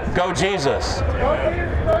Jesus. Go Jesus.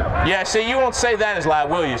 Yeah, see, you won't say that as loud,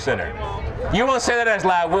 will you, sinner? You won't say that as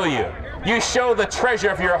loud, will you? You show the treasure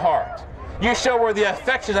of your heart. You show where the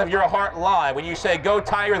affections of your heart lie. When you say, go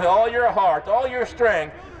Tigers with all your heart, all your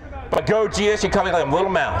strength, but go Jesus, you become like a little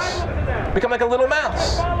mouse. Become like a little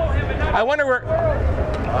mouse. I wonder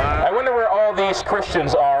where all these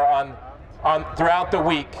Christians are throughout the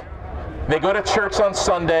week. They go to church on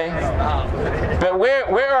Sunday. But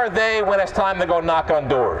where are they when it's time to go knock on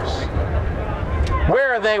doors?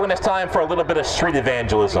 Where are they when it's time for a little bit of street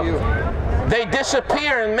evangelism? They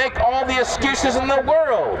disappear and make all the excuses in the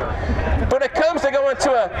world. But when it comes to going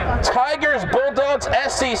to a Tigers-Bulldogs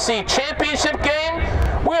SEC championship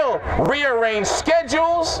game, we'll rearrange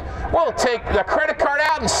schedules. We'll take the credit card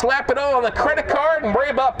out and slap it all on the credit card and worry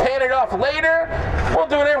about paying it off later. We'll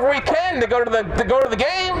do whatever we can to go to the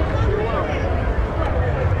game.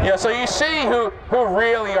 You know, so you see who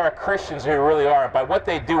really are Christians, who really aren't, by what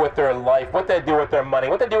they do with their life, what they do with their money,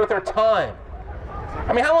 what they do with their time.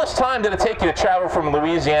 I mean, how much time did it take you to travel from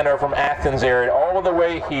Louisiana or from Athens area all the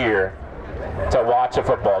way here to watch a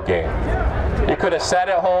football game? You could have sat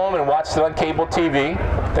at home and watched it on cable TV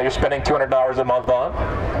that you're spending $200 a month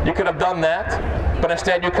on. You could have done that, but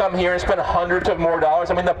instead you come here and spend hundreds of more dollars.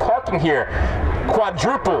 I mean, the parking here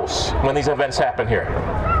quadruples when these events happen here.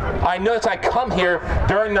 I notice I come here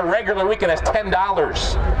during the regular weekend, it's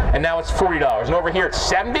 $10, and now it's $40. And over here it's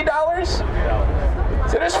 $70?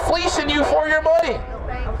 So they're just fleecing you for your money.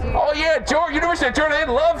 Oh yeah, Georgia, University of Georgia,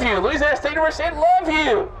 they love you. Louisiana State University, they love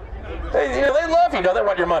you. They love you. No, they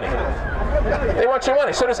want your money. They want your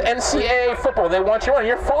money. So does NCAA football. They want your money.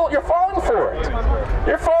 You're falling for it.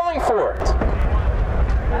 You're falling for it.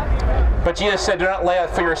 But Jesus said, do not lay out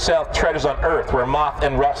for yourself treasures on earth where moth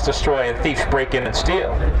and rust destroy and thieves break in and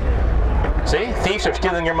steal. See? Thieves are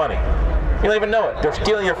stealing your money. You don't even know it. They're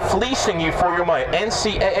stealing, you're fleecing you for your money.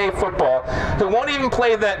 NCAA football, who won't even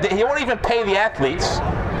play he won't even pay the athletes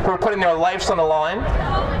who are putting their lives on the line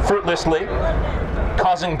fruitlessly,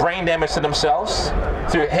 causing brain damage to themselves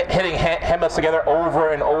through hitting helmets together over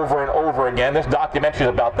and over and over again. There's documentaries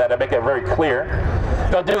about that make that very clear.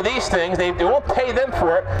 They'll do these things. They won't pay them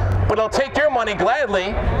for it, but they'll take your money gladly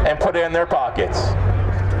and put it in their pockets.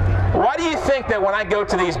 Why do you think that when I go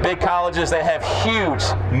to these big colleges, they have huge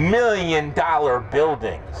million-dollar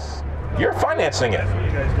buildings? You're financing it.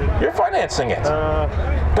 You're financing it.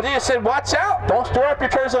 But he just said, watch out. Don't store up your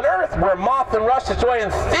treasures on earth where moth and rust destroy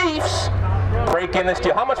and thieves break in and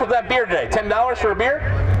steal. How much was that beer today? $10 for a beer?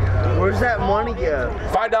 Where's that money go?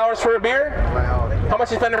 $5 for a beer? Wow. How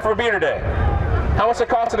much are you spending for a beer today? How much it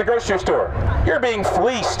costs at the grocery store? You're being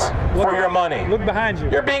fleeced for your money. Look behind you.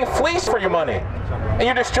 You're being fleeced for your money. And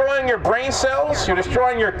you're destroying your brain cells, you're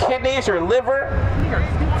destroying your kidneys, your liver.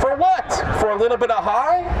 For what? For a little bit of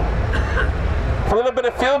high? For a little bit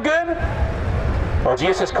of feel good? Well,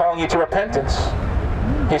 Jesus is calling you to repentance.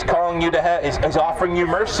 He's calling you to he's offering you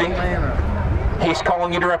mercy. He's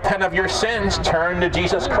calling you to repent of your sins, turn to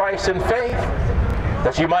Jesus Christ in faith,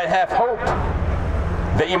 that you might have hope,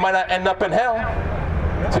 that you might not end up in hell.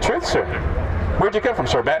 It's the truth, sir. Where'd you come from,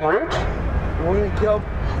 sir? Baton Rouge?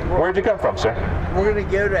 Where'd you come from, sir? We're going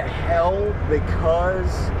to go to hell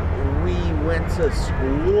because we went to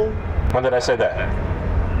school. When did I say that?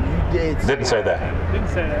 You did. Didn't say that. Didn't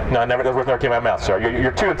say that. No, never. Those words never came out of my mouth, sir.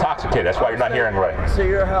 You're too intoxicated. That's why you're not hearing right. So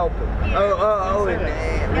you're helping.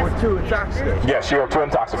 And we're too intoxicated. Yes, you are too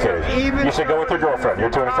intoxicated. You should go with your girlfriend. You're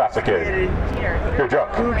too intoxicated. You're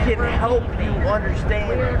drunk. Who can help you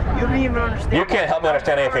understand? You don't even understand. You can't help me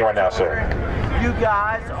understand anything right now, sir. You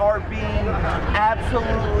guys are being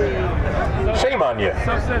absolutely... Shame on you.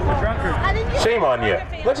 So says the drunkard. Shame on you.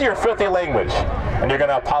 Listen to your filthy language, and you're going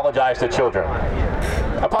to apologize to children.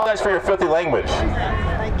 Apologize for your filthy language.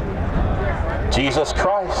 Jesus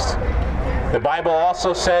Christ. The Bible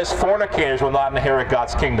also says fornicators will not inherit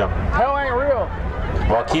God's kingdom. Hell ain't real.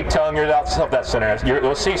 Well, keep telling yourself that, sinner.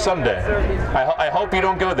 You'll see someday. I hope you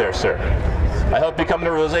don't go there, sir. I hope you come to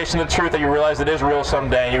the realization of the truth, that you realize it is real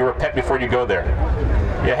someday, and you repent before you go there.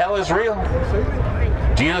 Yeah, hell is real.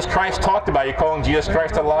 Jesus Christ talked about it. You calling Jesus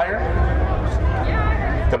Christ a liar?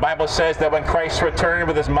 The Bible says that when Christ returned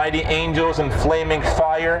with his mighty angels in flaming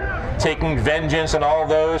fire, taking vengeance on all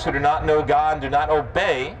those who do not know God and do not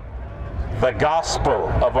obey the gospel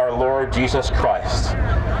of our Lord Jesus Christ,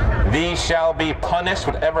 these shall be punished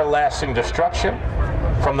with everlasting destruction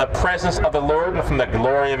from the presence of the Lord and from the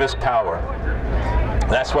glory of his power.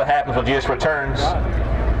 That's what happens when Jesus returns.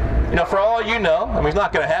 You know, for all you know, I mean, it's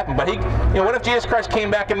not going to happen, but what if Jesus Christ came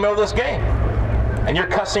back in the middle of this game and you're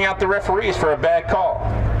cussing out the referees for a bad call,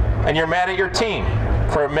 and you're mad at your team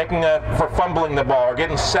for fumbling the ball or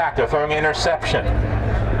getting sacked or throwing an interception?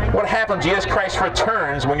 What happens? Jesus Christ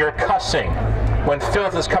returns when you're cussing, when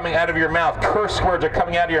filth is coming out of your mouth, curse words are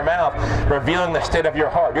coming out of your mouth, revealing the state of your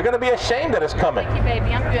heart. You're going to be ashamed that it's coming. Thank you,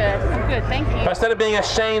 baby. I'm good. I'm good. Thank you. But instead of being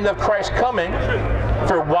ashamed of Christ coming, if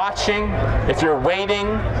you're watching, if you're waiting,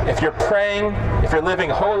 if you're praying, if you're living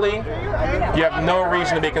holy, you have no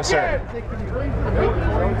reason to be concerned.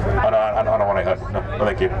 Oh, no, I don't want a hug. No,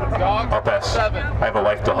 thank you. I'll pass. I have a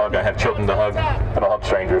wife to hug. I have children to hug. I don't hug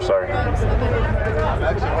strangers, sorry.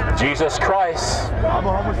 Jesus Christ. I'm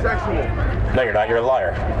a homosexual. No, you're not. You're a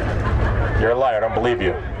liar. You're a liar. I don't believe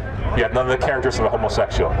you. You have none of the characteristics of a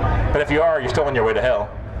homosexual. But if you are, you're still on your way to hell.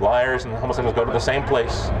 Liars and homosexuals go to the same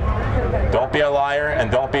place. Don't be a liar and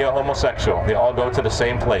don't be a homosexual. They all go to the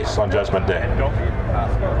same place on Judgment Day.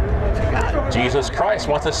 Jesus Christ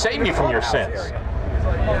wants to save you from your sins.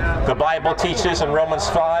 The Bible teaches in Romans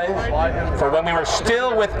 5, for when we were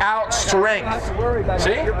still without strength,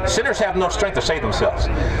 see, sinners have no strength to save themselves.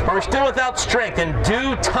 When we're still without strength, in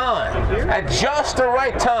due time, at just the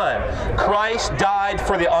right time, Christ died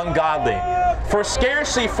for the ungodly. For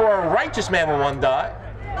scarcely for a righteous man will one die,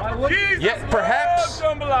 yet perhaps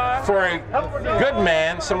for a good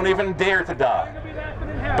man someone even dare to die.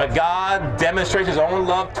 But God demonstrates his own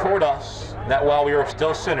love toward us, that while we were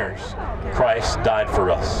still sinners, Christ died for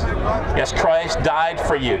us. Yes, Christ died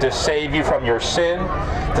for you to save you from your sin,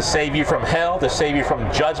 to save you from hell, to save you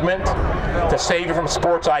from judgment, to save you from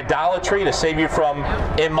sports idolatry, to save you from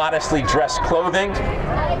immodestly dressed clothing,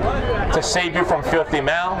 to save you from filthy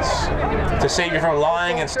mouths, to save you from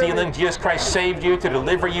lying and stealing. Jesus Christ saved you to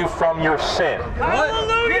deliver you from your sin.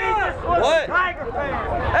 Hallelujah! What?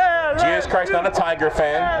 Jesus Christ not a Tiger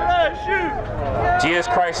fan. Jesus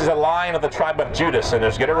Christ is a Lion of the tribe of Judah,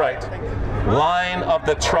 sinners. Get it right. Lion of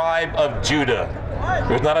the tribe of Judah.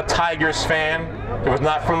 He was not a Tigers fan. He was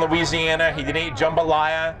not from Louisiana. He didn't eat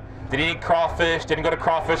jambalaya. Didn't eat crawfish. Didn't go to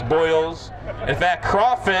crawfish boils. In fact,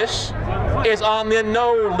 crawfish is on the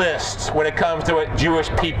no list when it comes to what Jewish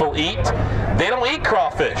people eat. They don't eat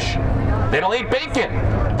crawfish. They don't eat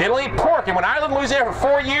bacon. They don't eat pork. And when I lived in Louisiana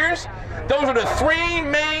for 4 years, those are the 3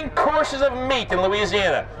 main courses of meat in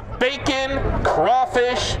Louisiana. Bacon,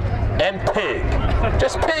 crawfish, and pig.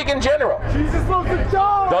 Just pig in general. Jesus loves the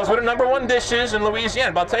dog. Those were the #1 dishes in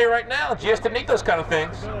Louisiana. But I'll tell you right now, Jesus didn't eat those kind of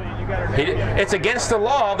things. It's against the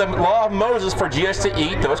law of Moses for Jesus to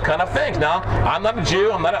eat those kind of things. Now, I'm not a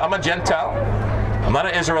Jew. I'm a Gentile. I'm not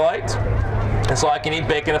an Israelite. And so I can eat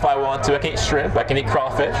bacon if I want to. I can eat shrimp. I can eat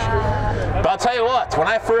crawfish. But I'll tell you what, when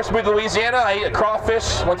I first moved to Louisiana, I ate a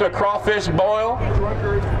crawfish, went to a crawfish boil,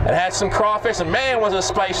 and had some crawfish, and man, was it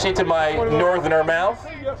spicy to my northerner mouth.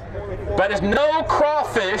 But there's no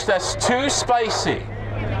crawfish that's too spicy.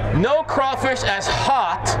 No crawfish as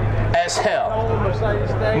hot as hell.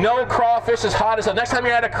 No crawfish as hot as hell. Next time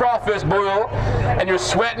you're at a crawfish boil and you're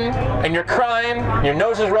sweating and you're crying, your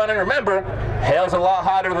nose is running, remember, hell's a lot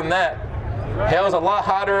hotter than that. Hell's a lot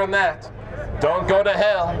hotter than that. Don't go to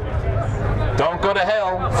hell. Don't go to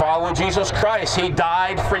hell. Follow Jesus Christ. He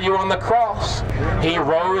died for you on the cross. He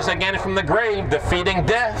rose again from the grave, defeating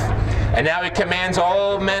death. And now he commands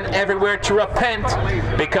all men everywhere to repent,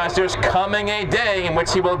 because there's coming a day in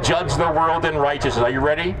which he will judge the world in righteousness. Are you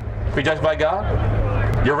ready to be judged by God?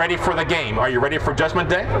 You're ready for the game. Are you ready for Judgment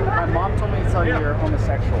Day? My mom told me to tell you you're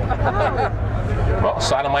homosexual. Well,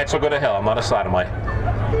 sodomites will go to hell. I'm not a sodomite.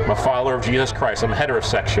 I'm a follower of Jesus Christ. I'm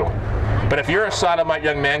heterosexual. But if you're a sodomite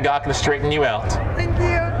young man, God can straighten you out. Thank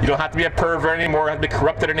you. You don't have to be a pervert anymore. You don't have to be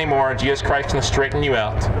corrupted anymore. Jesus Christ can straighten you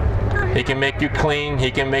out. He can make you clean.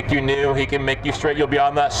 He can make you new. He can make you straight. You'll be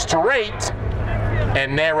on the straight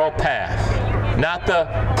and narrow path, not the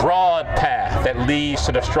broad path that leads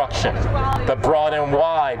to destruction. The broad and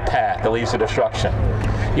wide path that leads to destruction.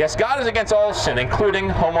 Yes, God is against all sin, including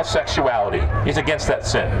homosexuality. He's against that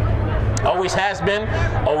sin. Always has been,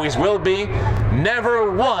 always will be.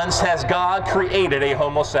 Never once has God created a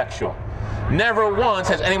homosexual. Never once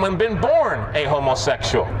has anyone been born a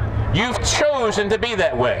homosexual. You've chosen to be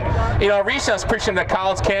that way. You know, recently I was preaching at a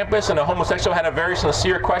college campus, and a homosexual had a very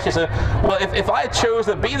sincere question. He said, well, if I chose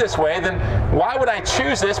to be this way, then why would I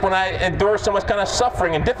choose this when I endure so much kind of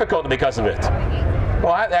suffering and difficulty because of it?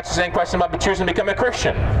 Well, I asked the same question about choosing to become a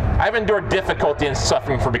Christian. I've endured difficulty and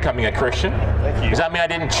suffering for becoming a Christian. Does that mean I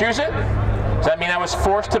didn't choose it? Does that mean I was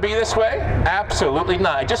forced to be this way? Absolutely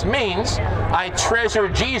not. It just means I treasure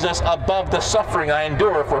Jesus above the suffering I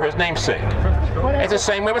endure for his name's sake. It's the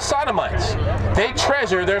same way with sodomites. They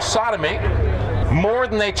treasure their sodomy more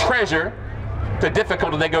than they treasure the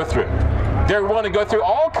difficulty they go through. They're willing to go through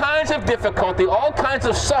all kinds of difficulty, all kinds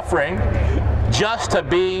of suffering, just to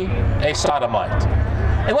be a sodomite.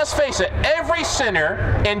 And let's face it, every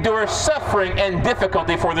sinner endures suffering and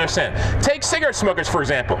difficulty for their sin. Take cigarette smokers, for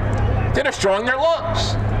example. They're destroying their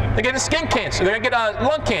lungs. They're getting skin cancer. They're going to get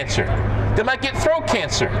lung cancer. They might get throat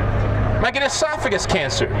cancer. Might get esophagus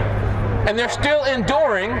cancer. And they're still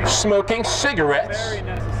enduring smoking cigarettes,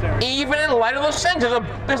 even in light of those sins.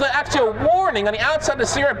 There's actually a warning on the outside of the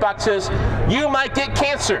cigarette box that says, you might get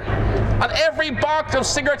cancer. On every box of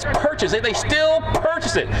cigarettes purchased, they still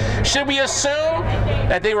purchase it. Should we assume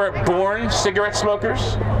that they were born cigarette smokers?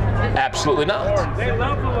 Absolutely not. They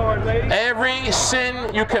love the Lord, ladies. Every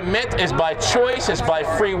sin you commit is by choice, it's by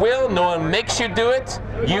free will. No one makes you do it.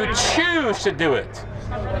 You choose to do it.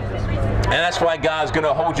 And that's why God's going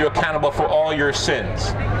to hold you accountable for all your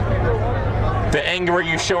sins. The anger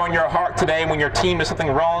you show in your heart today when your team does something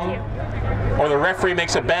wrong, or the referee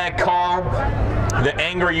makes a bad call, the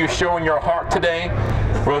anger you show in your heart today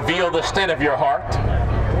reveal the state of your heart.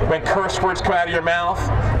 When curse words come out of your mouth,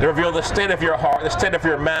 they reveal the state of your heart, the state of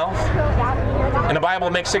your mouth. And the Bible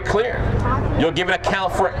makes it clear. You'll give an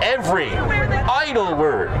account for every idle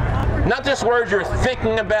word. Not just words you're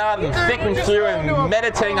thinking about and thinking through and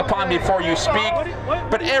meditating upon before you speak,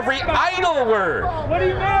 but every idle word. What are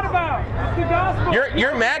you mad about? It's the gospel.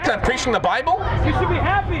 You're mad because I'm preaching the Bible? You should be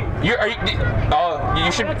happy. You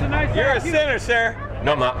should. You're a sinner, sir.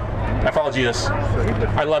 No, I'm not. I follow Jesus.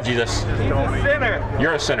 I love Jesus. He's a sinner.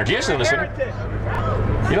 You're a sinner. Jesus isn't a sinner.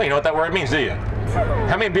 You don't even know what that word means, do you?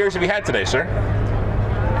 How many beers have you had today, sir?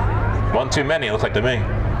 One too many, it looks like to me.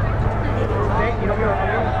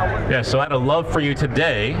 Yeah, so out of love for you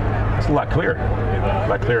today, it's a lot clearer. A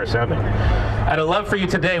lot clearer sounding. Out of love for you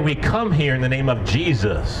today, we come here in the name of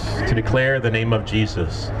Jesus to declare the name of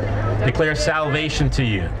Jesus. Declare salvation to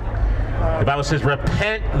you. The Bible says,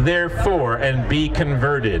 repent therefore and be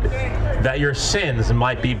converted, that your sins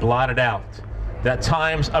might be blotted out, that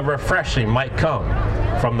times of refreshing might come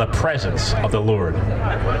from the presence of the Lord.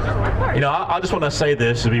 You know, I just want to say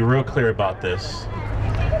this to be real clear about this.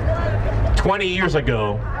 20 years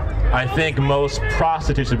ago, I think most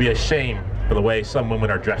prostitutes would be ashamed of the way some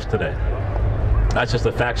women are dressed today. That's just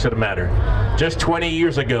the facts of the matter. Just 20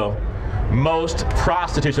 years ago, most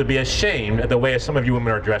prostitutes would be ashamed at the way some of you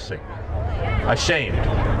women are dressing. Ashamed.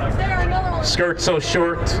 Skirts so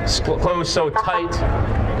short, clothes so tight.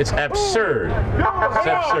 It's absurd. It's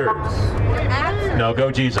absurd. No,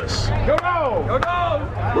 go Jesus. Go no! Go no!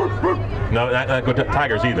 No, not go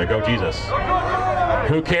Tigers either. Go Jesus.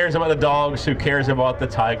 Who cares about the dogs? Who cares about the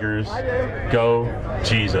Tigers? Go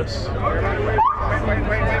Jesus. Wait.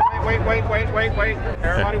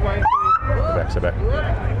 Everybody wait. Sit back.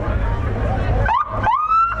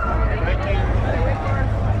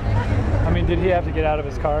 I mean, did he have to get out of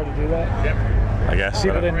his car to do that? Yep. I guess.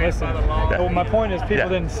 People didn't listen. Yeah. Well, my point is people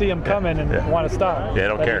didn't see him coming and want to stop. Yeah, they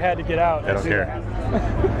don't care. He had to get out. They don't care.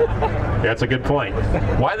 Yeah, that's a good point.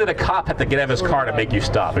 Why did a cop have to get out of his car to make you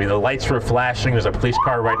stop? I mean, the lights were flashing. There's a police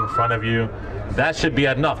car right in front of you. That should be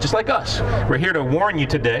enough. Just like us. We're here to warn you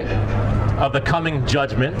today of the coming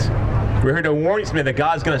judgment. We're here to warn you today that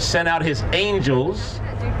God's going to send out his angels,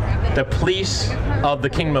 the police of the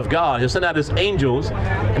kingdom of God. He'll send out his angels,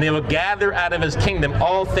 and they will gather out of his kingdom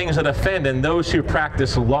all things that offend and those who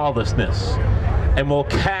practice lawlessness, and will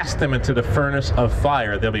cast them into the furnace of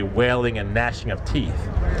fire. There'll be wailing and gnashing of teeth.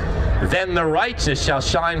 Then the righteous shall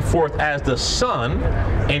shine forth as the sun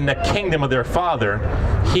in the kingdom of their Father.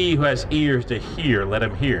 He who has ears to hear, let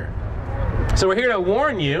him hear. So we're here to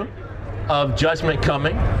warn you of judgment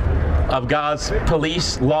coming, of God's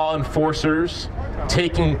police, law enforcers,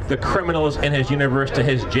 taking the criminals in his universe to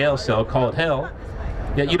his jail cell called hell.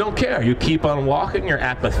 Yet you don't care. You keep on walking. You're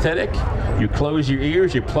apathetic. You close your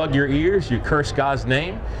ears. You plug your ears. You curse God's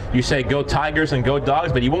name. You say go Tigers and go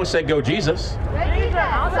Dogs, but you won't say go Jesus.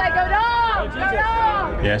 I'll say go Dogs. Go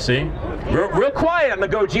Dogs. Yeah, see? Real quiet on the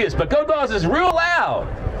go Jesus, but go Dogs is real loud.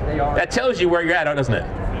 That tells you where you're at, doesn't it?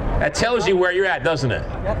 That tells you where you're at, doesn't it?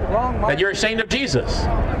 That you're ashamed of Jesus.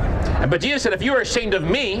 But Jesus said, if you are ashamed of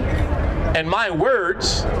me and my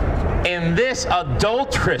words, in this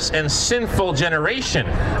adulterous and sinful generation,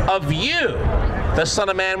 of you, the Son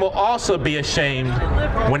of Man will also be ashamed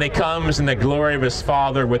when he comes in the glory of his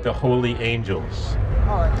Father with the holy angels.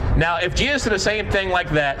 Now, if Jesus did the same thing like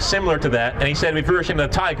that, similar to that, and he said, if you're ashamed of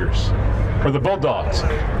the Tigers or the Bulldogs,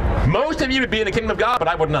 most of you would be in the kingdom of God, but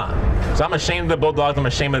I would not. So I'm ashamed of the Bulldogs, I'm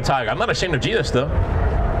ashamed of the Tiger. I'm not ashamed of Jesus, though.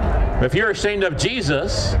 But if you're ashamed of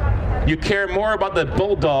Jesus, you care more about the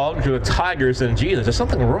Bulldogs or the Tigers than Jesus. There's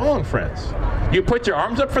something wrong, friends. You put your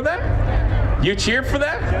arms up for that? You cheer for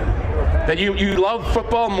that? That you love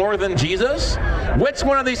football more than Jesus? Which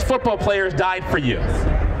one of these football players died for you?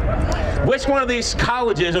 Which one of these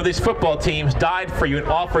colleges or these football teams died for you and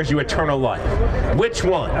offers you eternal life? Which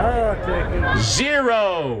one?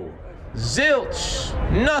 Zero. Zilch.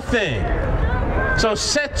 Nothing. So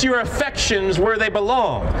set your affections where they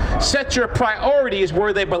belong. Set your priorities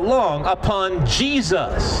where they belong, upon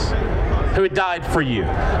Jesus. who died for you,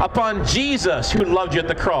 upon Jesus who loved you at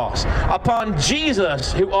the cross, upon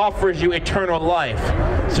Jesus who offers you eternal life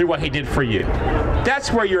through what he did for you.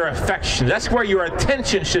 That's where your affection, that's where your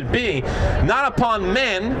attention should be, not upon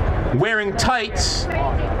men wearing tights,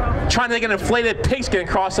 trying to get an inflated pigskin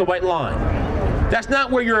across the white line. That's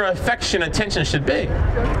not where your affection and attention should be.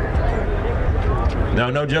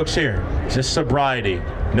 No jokes here. Just sobriety.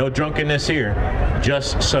 No drunkenness here.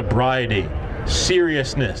 Just sobriety.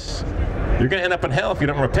 Seriousness. You're going to end up in hell if you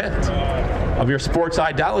don't repent of your sports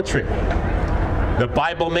idolatry. The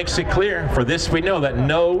Bible makes it clear, for this we know, that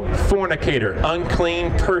no fornicator,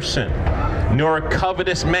 unclean person, nor a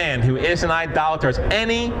covetous man who is an idolater has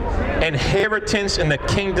any inheritance in the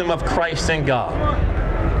kingdom of Christ and God.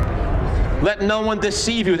 Let no one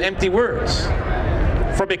deceive you with empty words.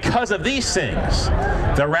 For because of these things,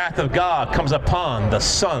 the wrath of God comes upon the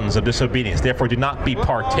sons of disobedience. Therefore, do not be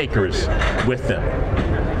partakers with them.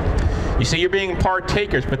 You see, you're being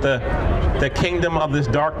partakers with the kingdom of this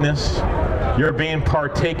darkness. You're being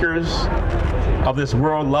partakers of this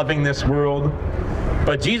world, loving this world.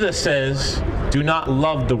 But Jesus says, do not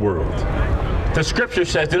love the world. The scripture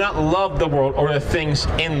says, do not love the world or the things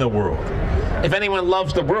in the world. If anyone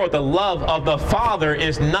loves the world, the love of the Father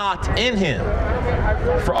is not in him.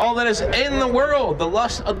 For all that is in the world, the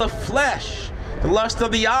lust of the flesh, the lust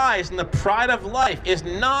of the eyes, and the pride of life is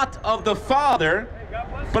not of the Father,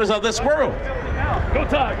 but is of this world.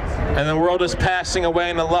 And the world is passing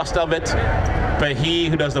away in the lust of it, but he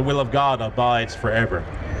who does the will of God abides forever.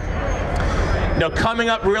 Now, coming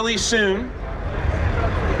up really soon,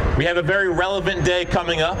 we have a very relevant day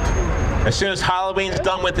coming up. As soon as Halloween's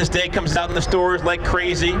done with, this day comes out in the stores like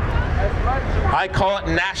crazy. I call it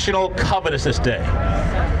National Covetousness Day.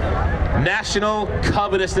 National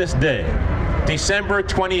Covetousness Day, December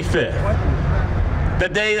 25th. The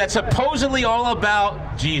day that's supposedly all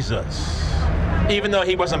about Jesus, even though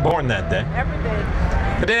he wasn't born that day.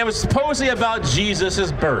 The day that was supposedly about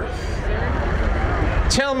Jesus' birth.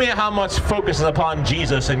 Tell me how much focus is upon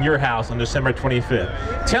Jesus in your house on December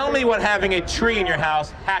 25th. Tell me what having a tree in your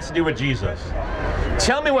house has to do with Jesus.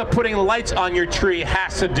 Tell me what putting lights on your tree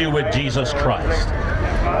has to do with Jesus Christ.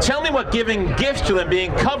 Tell me what giving gifts to them,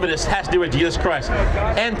 being covetous, has to do with Jesus Christ.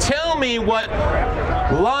 And tell me what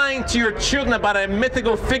lying to your children about a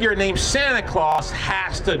mythical figure named Santa Claus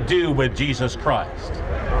has to do with Jesus Christ.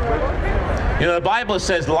 You know, the Bible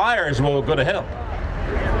says liars will go to hell.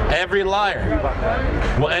 Every liar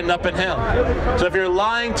will end up in hell. So if you're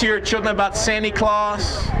lying to your children about Santa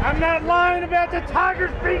Claus... I'm not lying about the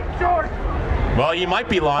Tigers beating Georgia. Well, you might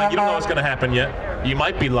be lying. You don't know what's going to happen yet. You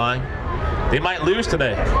might be lying. They might lose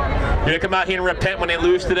today. You're going to come out here and repent when they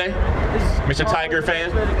lose today, Mr. Tiger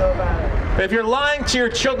fan? But if you're lying to your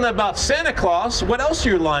children about Santa Claus, what else are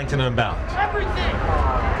you lying to them about? Everything.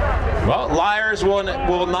 Well, liars will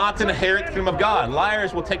not inherit the kingdom of God.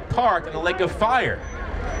 Liars will take part in the lake of fire.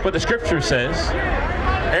 But the scripture says,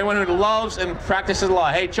 everyone who loves and practices a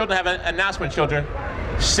lie. Hey, children, I have an announcement, children.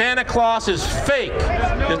 Santa Claus is fake.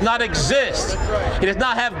 Does not exist. He does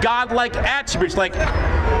not have God-like attributes like...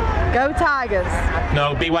 Go Tigers.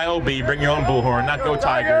 No, BYOB. Bring your own bullhorn, not go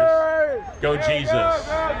Tigers. Go Jesus.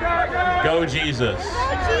 Go Jesus.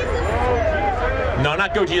 No,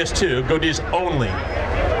 not go Jesus too. Go Jesus only.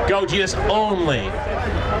 Go Jesus only.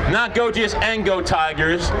 Not go Jesus and go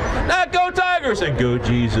Tigers. Not go Tigers and go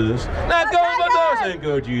Jesus. Not go Bulldogs and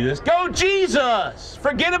go Jesus. Go Jesus.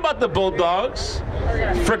 Forget about the Bulldogs.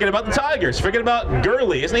 Forget about the Tigers. Forget about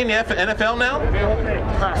Gurley. Isn't he in the NFL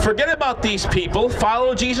now? Forget about these people.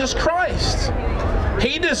 Follow Jesus Christ.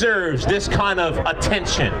 He deserves this kind of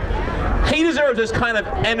attention. He deserves this kind of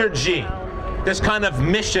energy, this kind of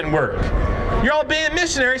mission work. You're all being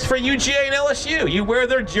missionaries for UGA and LSU. You wear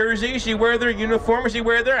their jerseys, you wear their uniforms, you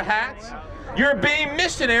wear their hats. You're being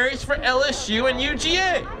missionaries for LSU and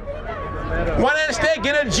UGA. Why not instead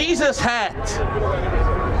get a Jesus hat?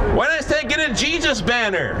 Why not instead get a Jesus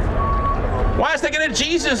banner? Why not instead get a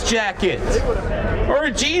Jesus jacket? Or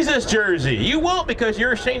a Jesus jersey? You won't, because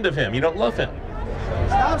you're ashamed of him. You don't love him.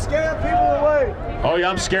 Stop scaring people away. Oh yeah,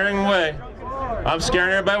 I'm scaring them away. I'm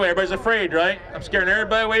scaring everybody away. Everybody's afraid, right? I'm scaring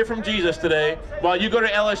everybody away from Jesus today while you go to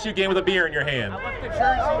LSU game with a beer in your hand.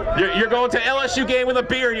 You're going to LSU game with a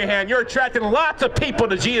beer in your hand. You're attracting lots of people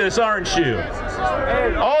to Jesus, aren't you?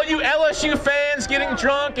 All you LSU fans getting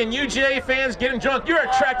drunk and UGA fans getting drunk, you're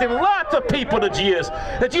attracting lots of people to Jesus.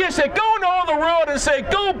 That Jesus said, go into all the world and say,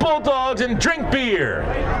 go Bulldogs and drink beer.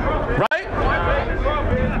 Right?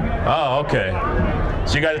 Oh, okay.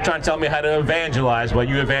 So you guys are trying to tell me how to evangelize while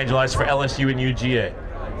you evangelize for LSU and UGA.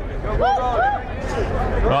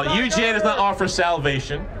 Well, UGA does not offer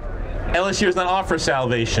salvation. LSU does not offer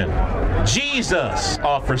salvation. Jesus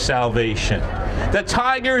offers salvation. The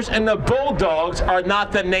Tigers and the Bulldogs are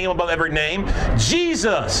not the name above every name.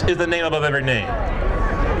 Jesus is the name above every name.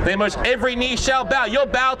 The name which every knee shall bow. You'll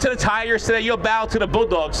bow to the Tigers today. You'll bow to the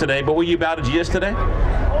Bulldogs today. But will you bow to Jesus today?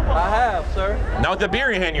 I have, sir. Not with the beer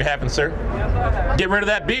in your hand you haven't, sir. Get rid of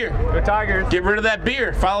that beer. Go Tigers. Get rid of that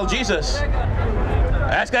beer. Follow Jesus.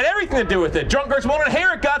 That's got everything to do with it. Drunkards won't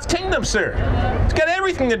inherit God's kingdom, sir. It's got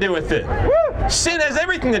everything to do with it. Woo! Sin has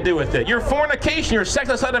everything to do with it. Your fornication, your sex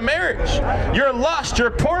outside of marriage, your lust,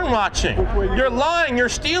 your porn watching, your lying, your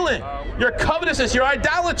stealing, your covetousness, your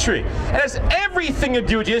idolatry. It has everything to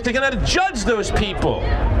do with Jesus. He's going to judge those people.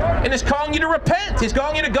 And He's calling you to repent. He's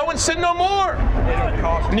calling you to go and sin no more.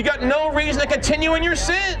 And you got no reason to continue in your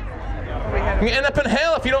sin. You're going to end up in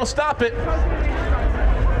hell if you don't stop it.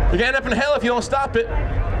 You're going to end up in hell if you don't stop it.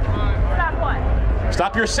 Stop what?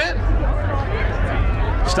 Stop your sin.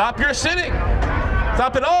 Stop your sinning.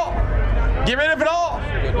 Stop it all. Get rid of it all.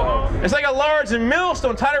 It's like a large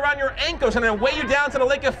millstone tied around your ankles and then weigh you down to the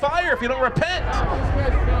lake of fire if you don't repent.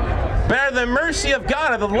 But out of the mercy of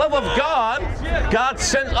God, out of the love of God, God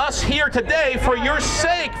sent us here today for your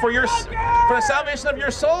sake, for the salvation of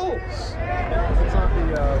your souls,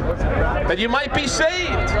 that you might be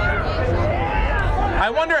saved. I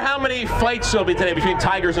wonder how many fights there'll be today between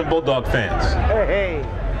Tigers and Bulldog fans. Hey.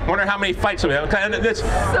 I wonder how many fights there'll be.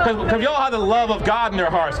 Because we all have the love of God in their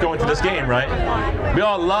hearts going to this game, right? We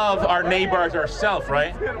all love our neighbors ourselves,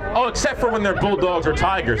 right? Oh, except for when they're Bulldogs or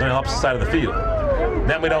Tigers on the opposite side of the field.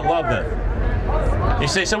 Then we don't love them. You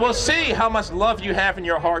say, so we'll see how much love you have in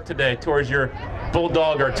your heart today towards your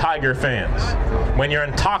Bulldog or Tiger fans when you're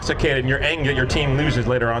intoxicated and you're angry that your team loses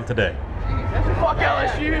later on today. Fuck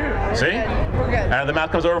LSU. See? Out of the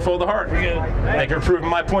mouth comes overflow of the heart. Thank you for proving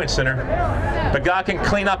my point, sinner. But God can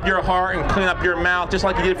clean up your heart and clean up your mouth just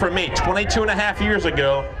like He did for me. 22.5 years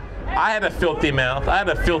ago, I had a filthy mouth, I had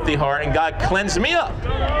a filthy heart, and God cleansed me up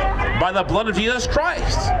by the blood of Jesus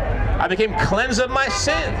Christ. I became cleansed of my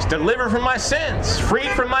sins, delivered from my sins, freed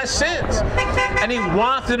from my sins. And He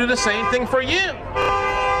wants to do the same thing for you.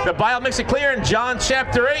 The Bible makes it clear in John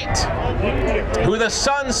chapter 8, who the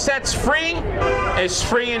Son sets free is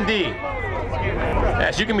free indeed.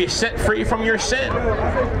 Yes, you can be set free from your sin.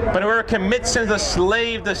 But whoever commits sin is a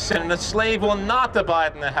slave to sin. The slave will not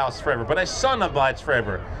abide in the house forever, but a son abides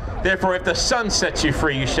forever. Therefore, if the Son sets you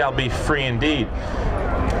free, you shall be free indeed.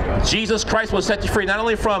 Jesus Christ will set you free not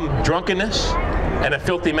only from drunkenness and a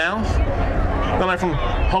filthy mouth, not only from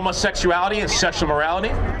homosexuality and sexual morality,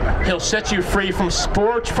 He'll set you free from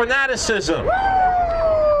sports fanaticism.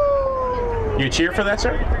 You cheer for that,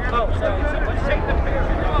 sir?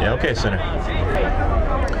 Yeah, okay, sinner.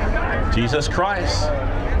 Jesus Christ,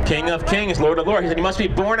 King of Kings, Lord of Lords. He said you must be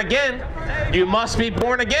born again. You must be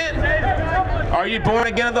born again. Are you born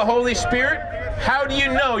again of the Holy Spirit? How do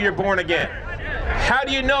you know you're born again? How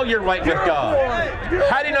do you know you're right with God?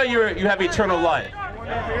 How do you know you have eternal life?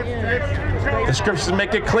 The scriptures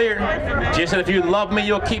make it clear. Jesus said, if you love me,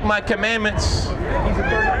 you'll keep my commandments.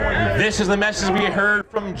 This is the message we heard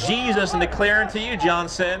from Jesus and declaring to you, John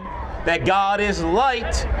said, that God is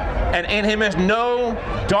light and in Him is no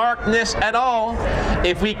darkness at all.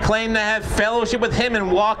 If we claim to have fellowship with Him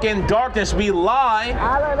and walk in darkness, we lie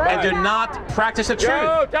and do not practice the truth.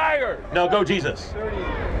 Go Tigers! No, go Jesus.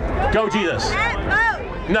 Go Jesus.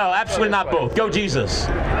 No, absolutely not both. Go Jesus.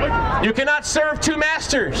 You cannot serve two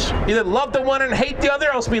masters. Either love the one and hate the other,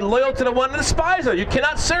 or else be loyal to the one and despise the other. You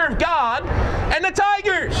cannot serve God and the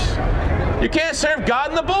Tigers. You can't serve God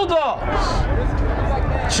and the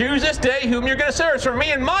Bulldogs. Choose this day whom you're going to serve. For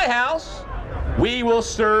me and my house, we will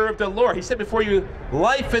serve the Lord. He said before you,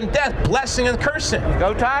 life and death, blessing and cursing.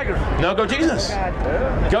 Go Tigers! No, go Jesus.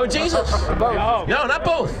 Go Jesus. No, not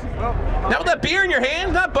both. Not with that beer in your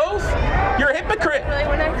hand, not both. You're a hypocrite.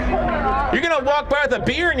 You're going to walk by with a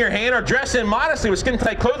beer in your hand or dress in modestly with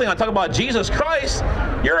skin-tight clothing on talking about Jesus Christ.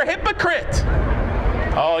 You're a hypocrite.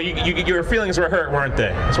 Oh, your feelings were hurt, weren't they?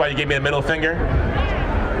 That's why you gave me the middle finger?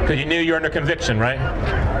 Because you knew you were under conviction,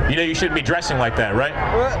 right? You know you shouldn't be dressing like that, right?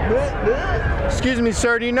 Excuse me,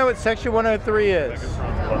 sir. Do you know what Section 103 is?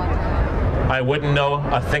 I wouldn't know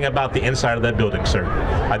a thing about the inside of that building, sir.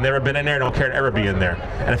 I've never been in there. Don't care to ever be in there.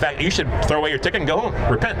 And in fact, you should throw away your ticket and go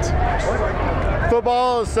home. Repent.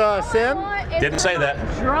 Football is sin? Didn't say that.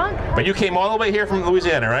 Drunk? But you came all the way here from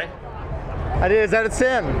Louisiana, right? I did. Is that a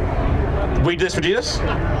sin? Will you do this for Jesus?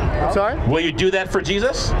 I'm sorry? Will you do that for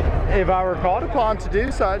Jesus? If I were called upon to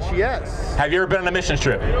do such, yes. Have you ever been on a mission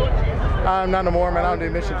trip? I'm not a Mormon. I don't do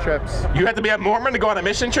mission trips. You have to be a Mormon to go on a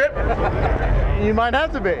mission trip? You might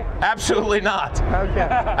have to be. Absolutely not. Okay.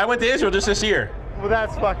 I went to Israel just this year. Well,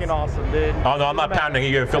 that's fucking awesome, dude. Oh no, I'm not pounding you.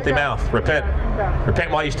 You have a filthy mouth. Repent.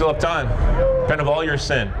 Repent while you still have time. Repent of all your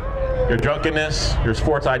sin. Your drunkenness, your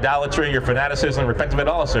sports idolatry, your fanaticism. Repent of it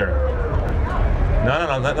all, sir.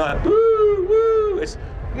 No. Woo, woo. It's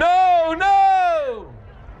no.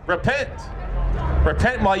 Repent.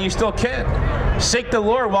 Repent while you still can. Seek the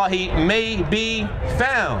Lord while he may be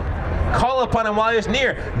found. Call upon him while he is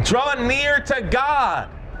near. Draw near to God,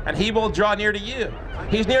 and he will draw near to you.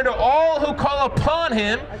 He's near to all who call upon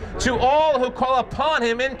him, to all who call upon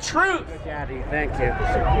him in truth. Daddy, thank you.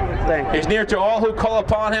 Thank you. He's near to all who call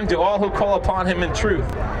upon him, to all who call upon him in truth.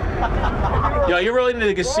 Yo, you really need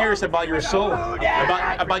to get serious about your soul,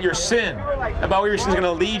 about your sin, about where your sin's going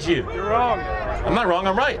to lead you. You're wrong. I'm not wrong,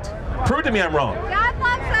 I'm right. Prove to me I'm wrong. God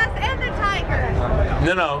loves us and the Tigers.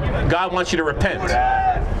 No, God wants you to repent.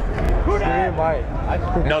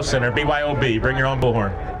 No, sinner, BYOB, bring your own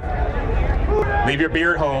bullhorn. Leave your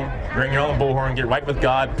beer at home, bring your own bullhorn, get right with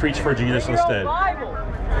God, preach for Jesus instead. I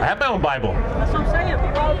have my own Bible. That's what I'm saying.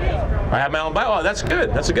 BYOB. I have my own Bible. Oh, that's good.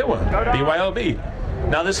 That's a good one. BYOB.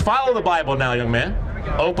 Now just follow the Bible now, young man.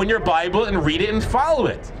 Open your Bible and read it and follow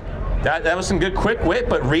it. That was some good quick wit,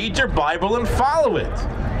 but read your Bible and follow it.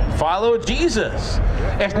 Follow Jesus.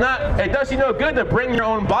 It does you no good to bring your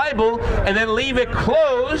own Bible and then leave it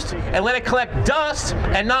closed and let it collect dust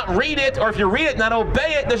and not read it, or if you read it, not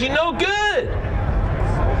obey it. Does you no good.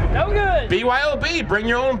 No good. BYOB, bring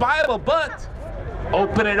your own Bible, but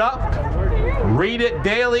open it up, read it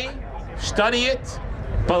daily, study it,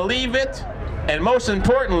 believe it, and most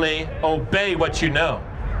importantly, obey what you know.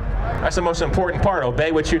 That's the most important part.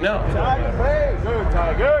 Obey what you know.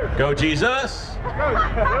 Go Jesus.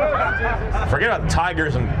 Forget about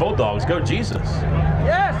Tigers and Bulldogs. Go Jesus.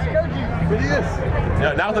 Yes, go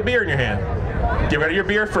Jesus. Now with the beer in your hand. Get rid of your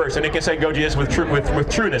beer first, and it can say go Jesus with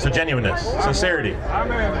trueness, with genuineness, sincerity.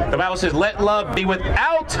 The Bible says, let love be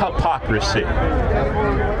without hypocrisy.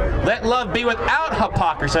 Let love be without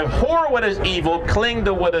hypocrisy. Abhor what is evil, cling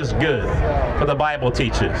to what is good. What the Bible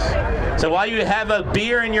teaches. So while you have a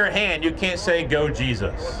beer in your hand, you can't say go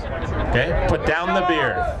Jesus. Okay? Put down the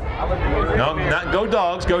beer. No, not go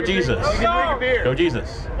dogs, go Jesus. Go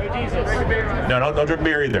Jesus. No, don't drink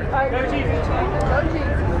beer either.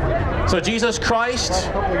 So Jesus Christ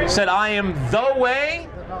said, I am the way,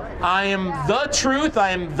 I am the truth, I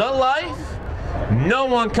am the life. No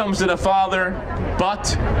one comes to the Father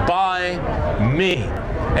but by me.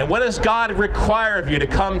 And what does God require of you to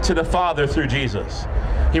come to the Father through Jesus?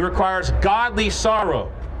 He requires godly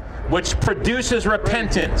sorrow, which produces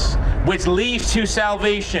repentance, which leads to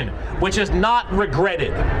salvation, which is not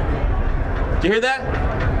regretted. Do you hear that?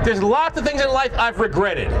 There's lots of things in life I've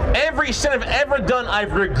regretted. Every sin I've ever done,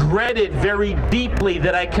 I've regretted very deeply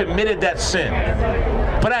that I committed that sin.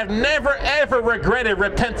 But I've never ever regretted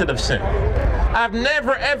repenting of sin. I've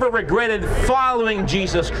never ever regretted following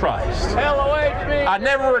Jesus Christ. I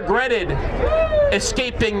never regretted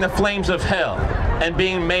escaping the flames of hell and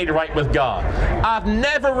being made right with God. I've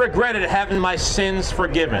never regretted having my sins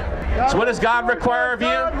forgiven. So what does God require of you?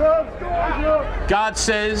 God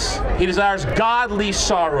says He desires godly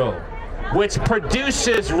sorrow, which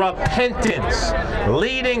produces repentance,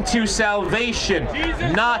 leading to salvation,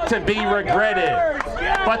 not to be regretted.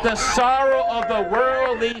 But the sorrow of the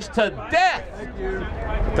world leads to death.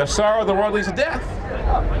 The sorrow of the world leads to death.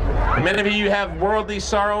 And many of you have worldly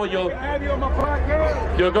sorrow. You'll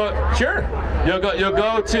go, sure. You'll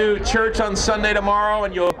go to church on Sunday tomorrow,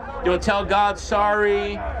 and you'll tell God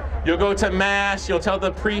sorry. You'll go to Mass. You'll tell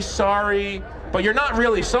the priest sorry, but you're not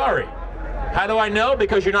really sorry. How do I know?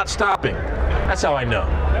 Because you're not stopping. That's how I know.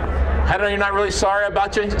 How do I know you're not really sorry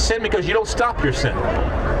about your sin? Because you don't stop your sin.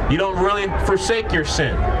 You don't really forsake your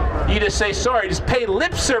sin. You just say sorry. Just pay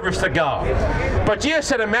lip service to God. But Jesus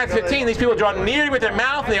said in Matthew 15, these people draw near me with their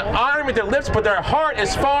mouth and they honor me with their lips, but their heart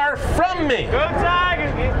is far from me.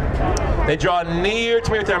 They draw near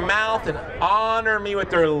to me with their mouth and honor me with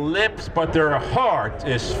their lips, but their heart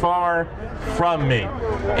is far from me.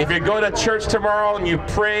 If you go to church tomorrow and you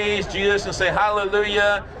praise Jesus and say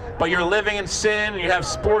hallelujah, but you're living in sin and you have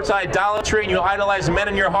sports idolatry and you idolize men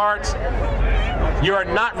in your heart, you are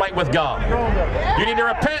not right with God. You need to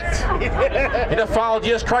repent. You need to follow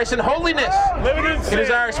Jesus Christ in holiness. He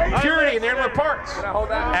desires purity in the inward parts.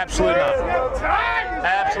 Absolutely not.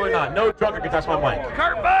 Absolutely not. No drunkard can touch my mic.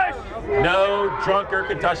 No drunkard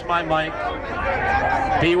can touch my mic.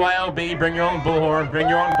 BYOB, bring your own bullhorn, bring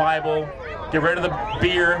your own Bible. Get rid of the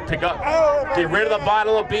beer, get rid of the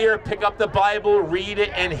bottle of beer, pick up the Bible, read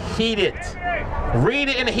it and heed it. Read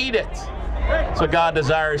it and heed it. That's what God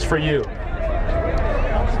desires for you.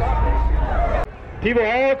 People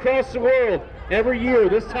all across the world every year,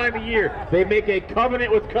 this time of year, they make a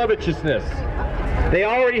covenant with covetousness. They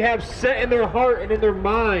already have set in their heart and in their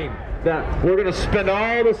mind that we're going to spend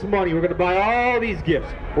all this money, we're going to buy all these gifts,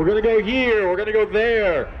 we're going to go here, we're going to go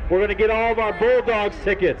there, we're going to get all of our Bulldogs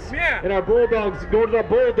tickets, and our Bulldogs, go to the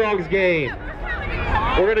Bulldogs game.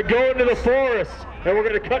 We're going to go into the forest, and we're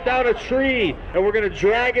going to cut down a tree, and we're going to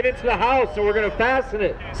drag it into the house, and we're going to fasten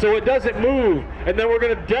it so it doesn't move, and then we're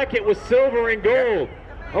going to deck it with silver and gold.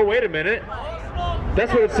 Oh, wait a minute.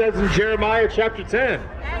 That's what it says in Jeremiah chapter 10.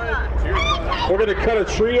 We're going to cut a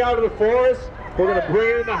tree out of the forest, we're going to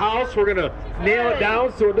bring it in the house, we're going to nail it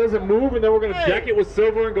down so it doesn't move, and then we're going to deck it with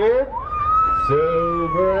silver and gold.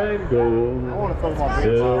 Silver and gold,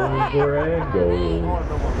 silver and gold.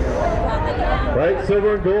 Right?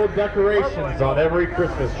 Silver and gold decorations on every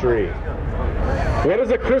Christmas tree. What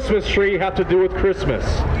does a Christmas tree have to do with Christmas?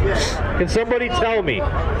 Can somebody tell me?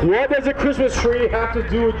 What does a Christmas tree have to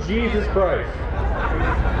do with Jesus Christ?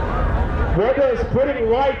 What does putting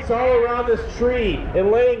lights all around this tree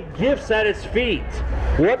and laying gifts at its feet,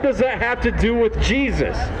 what does that have to do with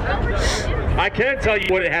Jesus? I can't tell you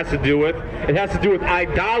what it has to do with. It has to do with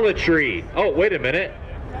idolatry. Oh, wait a minute.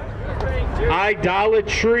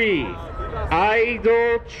 Idolatry.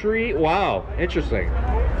 Idolatry. Wow, interesting.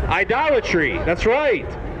 Idolatry. That's right.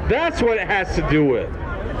 That's what it has to do with.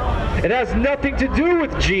 It has nothing to do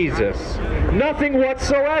with Jesus. Nothing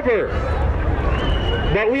whatsoever.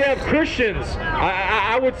 But we have Christians.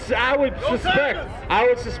 I would suspect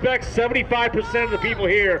 75% of the people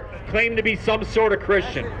here claim to be some sort of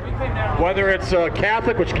Christian. Whether it's a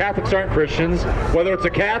Catholic, which Catholics aren't Christians, whether it's a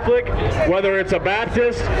Catholic, whether it's a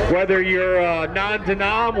Baptist, whether you're a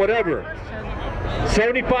non-denom, whatever.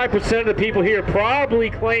 75% of the people here probably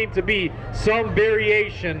claim to be some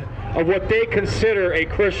variation of what they consider a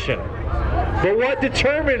Christian. But what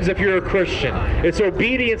determines if you're a Christian? It's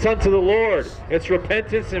obedience unto the Lord. It's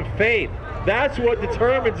repentance and faith. That's what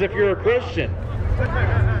determines if you're a Christian.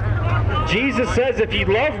 Jesus says, if you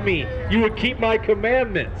love me, you would keep my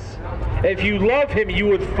commandments. If you love him, you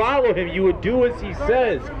would follow him. You would do as he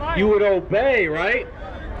says. You would obey, right?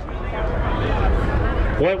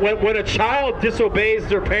 When a child disobeys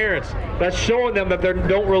their parents, that's showing them that they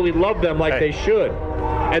don't really love them like they should.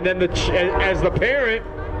 And then as the parent,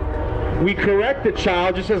 we correct the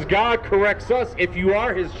child just as God corrects us if you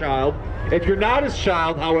are his child. If you're not his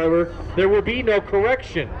child, however, there will be no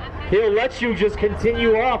correction. He'll let you just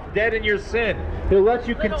continue off dead in your sin. He'll let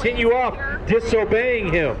you continue off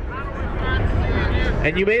disobeying him.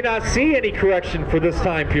 And you may not see any correction for this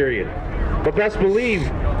time period. But best believe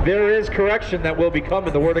there is correction that will be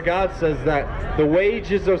coming. The Word of God says that the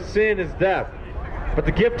wages of sin is death, but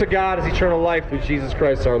the gift of God is eternal life through Jesus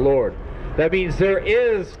Christ our Lord. That means there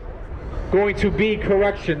is going to be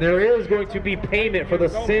correction. There is going to be payment for the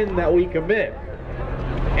sin that we commit.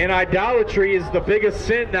 And idolatry is the biggest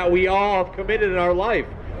sin that we all have committed in our life,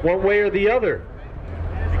 one way or the other.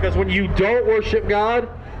 Because when you don't worship God,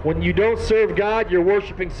 when you don't serve God, you're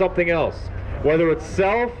worshiping something else. Whether it's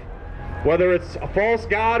self, whether it's a false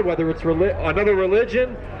god, whether it's another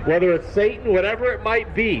religion, whether it's Satan, whatever it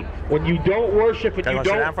might be. When you don't worship and you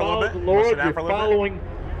don't follow the Lord, you're following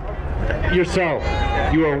yourself.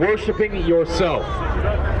 You are worshiping yourself.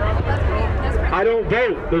 I don't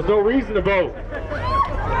vote. There's no reason to vote.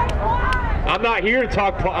 I'm not here to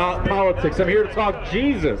talk politics. I'm here to talk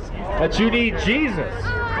Jesus. That you need Jesus.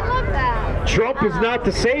 Trump is not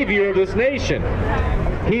the savior of this nation.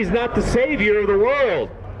 He's not the savior of the world.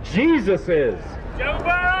 Jesus is.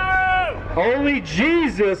 Only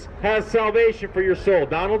Jesus has salvation for your soul.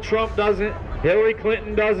 Donald Trump doesn't. Hillary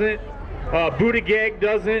Clinton doesn't. Buttigieg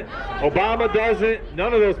doesn't. Obama doesn't.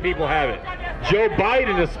 None of those people have it. Joe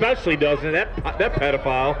Biden especially doesn't. That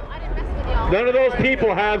pedophile. None of those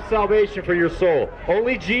people have salvation for your soul.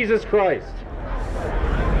 Only Jesus Christ.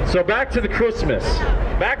 So back to the Christmas.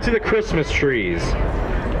 Back to the Christmas trees.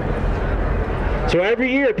 So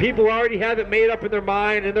every year, people already have it made up in their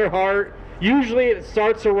mind, in their heart. Usually it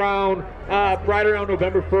starts around, right around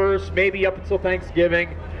November 1st, maybe up until Thanksgiving.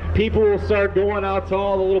 People will start going out to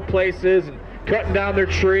all the little places and cutting down their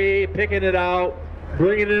tree, picking it out,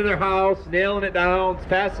 bringing it in their house, nailing it down,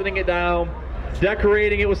 fastening it down,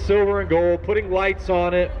 decorating it with silver and gold, putting lights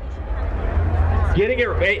on it, getting it,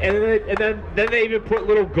 and then they even put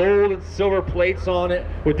little gold and silver plates on it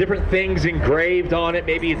with different things engraved on it.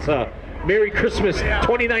 Maybe it's a Merry Christmas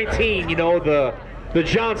 2019, you know, the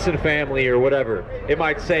Johnson family or whatever it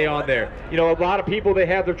might say on there. You know, a lot of people, they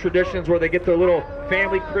have their traditions where they get their little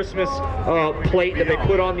family Christmas plate that they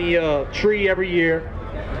put on the tree every year.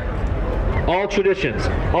 all traditions,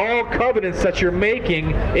 all covenants that you're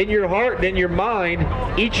making in your heart and in your mind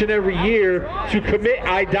each and every year to commit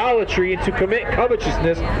idolatry and to commit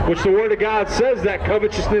covetousness, which the Word of God says that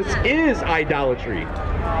covetousness is idolatry.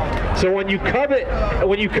 So when you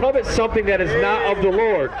covet something that is not of the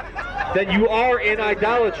Lord, then you are in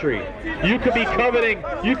idolatry. You could be coveting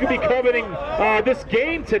this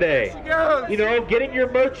game today. You know, getting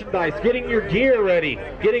your merchandise, getting your gear ready,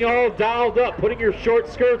 getting all dialed up, putting your short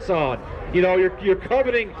skirts on. You know, you're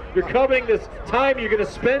coveting this time you're going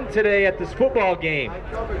to spend today at this football game.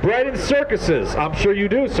 Bread and circuses. I'm sure you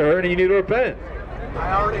do, sir, and you need to repent.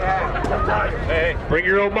 I already have. Hey, bring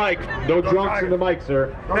your own mic. No drunks in the mic,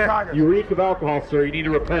 sir. You reek of alcohol, sir. You need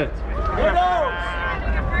to repent.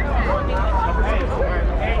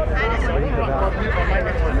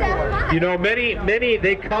 You know, many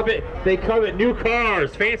they covet new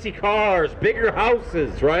cars, fancy cars, bigger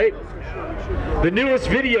houses, right? The newest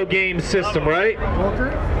video game system, right?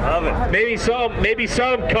 Love it. Maybe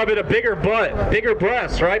some covet a bigger butt, bigger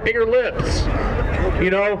breasts, right? Bigger lips. You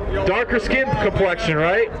know, darker skin complexion,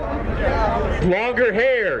 right? Longer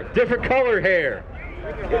hair, different color hair.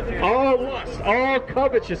 All lust, all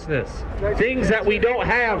covetousness, things that we don't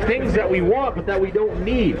have, things that we want but that we don't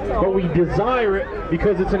need, but we desire it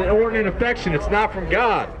because it's an inordinate affection. It's not from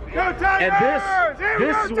God. And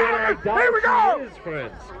this is what idolatry is,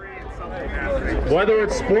 friends. Whether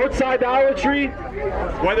it's sports idolatry,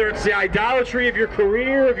 whether it's the idolatry of your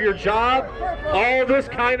career, of your job, all this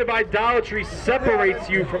kind of idolatry separates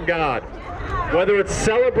you from God. Whether it's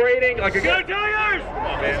celebrating like a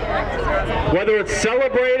whether it's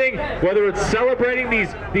celebrating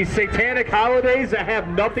these satanic holidays that have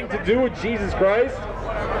nothing to do with Jesus Christ.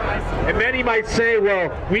 And many might say,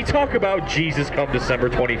 well, we talk about Jesus come December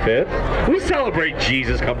 25th. We celebrate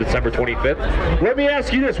Jesus come December 25th. Let me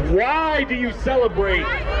ask you this. Why do you celebrate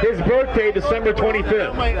his birthday December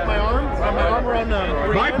 25th? My arm around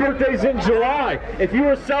the... My birthday's in July. If you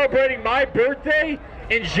were celebrating my birthday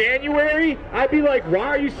in January, I'd be like, why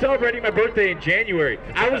are you celebrating my birthday in January?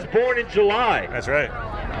 I was born in July. That's right.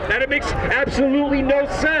 That it makes absolutely no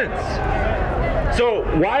sense. So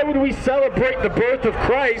why would we celebrate the birth of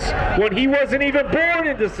Christ when he wasn't even born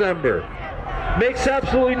in December? Makes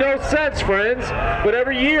absolutely no sense, friends. But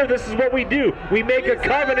every year, this is what we do. We make a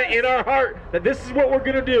covenant in our heart that this is what we're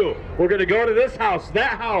going to do. We're going to go to this house,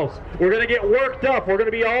 that house. We're going to get worked up. We're going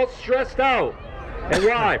to be all stressed out. And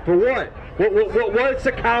why? For what? What's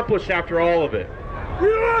accomplished after all of it?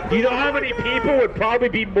 You know how many people would probably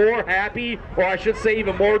be more happy, or I should say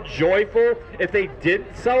even more joyful, if they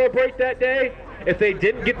didn't celebrate that day? If they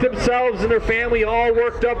didn't get themselves and their family all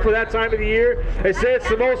worked up for that time of the year? They say it's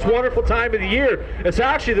the most wonderful time of the year. It's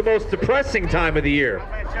actually the most depressing time of the year.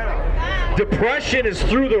 Depression is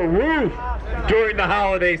through the roof during the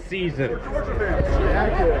holiday season.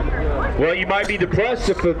 Well, you might be depressed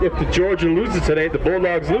if the Georgia loses today, the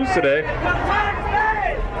Bulldogs lose today.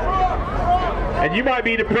 And you might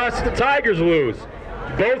be depressed if the Tigers lose.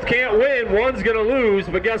 Both can't win, one's going to lose,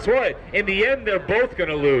 but guess what? In the end, they're both going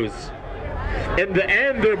to lose. In the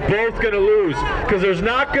end, they're both going to lose because there's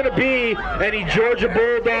not going to be any Georgia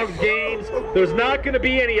Bulldogs games. There's not going to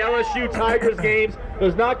be any LSU Tigers games.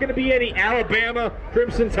 There's not going to be any Alabama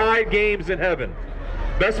Crimson Tide games in heaven.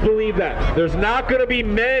 Best believe that. There's not going to be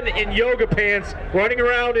men in yoga pants running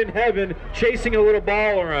around in heaven chasing a little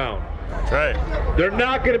ball around. That's right. They're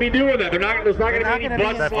not going to be doing that. There's not going to be any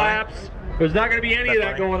butt slaps. There's not going to be any of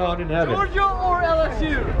that going on in heaven. Georgia or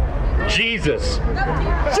LSU? Jesus.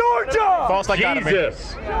 Georgia! False dichotomy.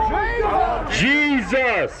 Jesus.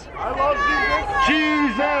 Jesus. I love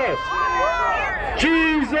Jesus.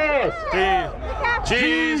 Jesus.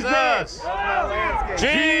 Jesus.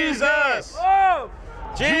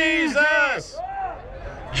 Jesus.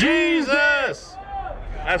 Jesus.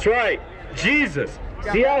 That's right. Jesus.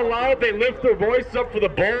 See how loud they lift their voice up for the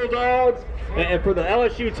Bulldogs and for the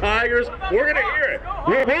LSU Tigers? We're going to hear it.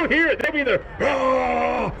 We'll hear it. They'll be there.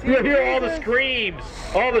 Oh! You'll hear all the screams,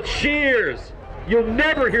 all the cheers. You'll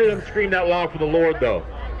never hear them scream that loud for the Lord, though.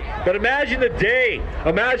 But imagine the day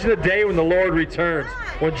when the Lord returns,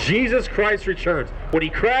 when Jesus Christ returns, when he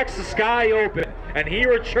cracks the sky open and he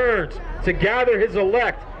returns to gather his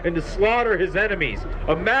elect and to slaughter his enemies.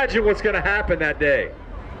 Imagine what's going to happen that day.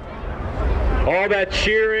 All that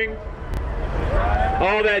cheering,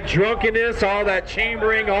 all that drunkenness, all that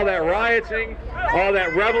chambering, all that rioting, all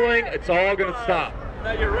that reveling, it's all going to stop.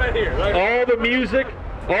 Now you're right here. All the music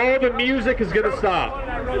is going to stop.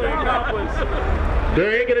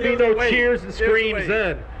 There ain't going to be no cheers and screams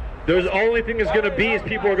then. There's the only thing that's going to be is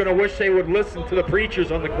people are going to wish they would listen to the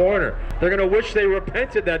preachers on the corner. They're going to wish they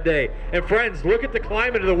repented that day. And friends, look at the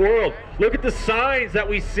climate of the world. Look at the signs that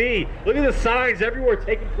we see. Look at the signs everywhere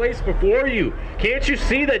taking place before you. Can't you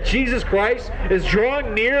see that Jesus Christ is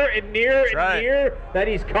drawing near and near and near, that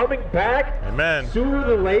he's coming back? Amen. Sooner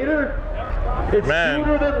than later? It's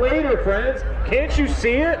sooner than later, friends. Can't you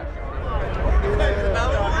see it?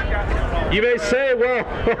 You may say, well,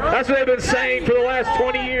 that's what they've been saying for the last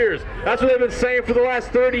 20 years. That's what they've been saying for the last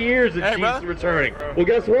 30 years that Jesus is returning. Well,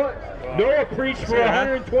 guess what? Noah preached for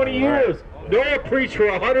 120 years. Noah preached for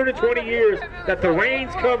 120 years that the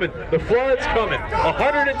rain's coming, the flood's coming.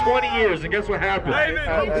 120 years, and guess what happened?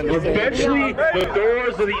 Eventually, the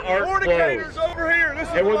doors of the ark closed.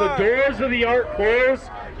 And when the doors of the ark closed,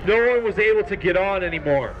 no one was able to get on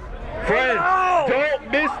anymore. Friends,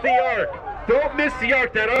 don't miss the ark. Don't miss the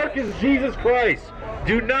ark. That ark is Jesus Christ.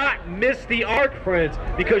 Do not miss the ark, friends,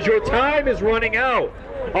 because your time is running out.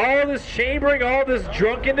 All this chambering, all this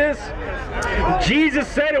drunkenness, Jesus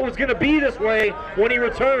said it was going to be this way when he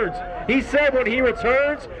returns. He said when he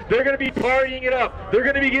returns, they're going to be partying it up. They're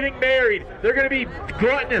going to be getting married. They're going to be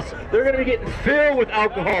gluttonous. They're going to be getting filled with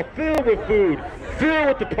alcohol, filled with food, filled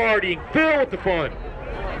with the partying, filled with the fun.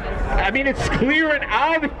 I mean, it's clear and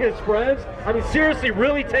obvious, friends. I mean, seriously,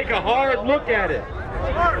 really take a hard look at it.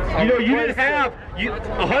 You know, you didn't have,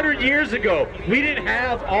 100 years ago, we didn't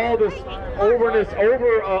have all this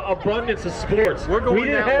overabundance of sports. We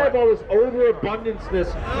didn't have all this overabundance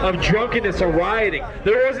of drunkenness and rioting.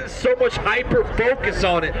 There wasn't so much hyper focus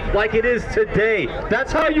on it like it is today.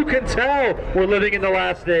 That's how you can tell we're living in the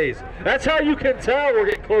last days. That's how you can tell we're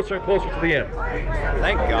getting closer and closer to the end.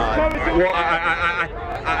 Thank God. Well,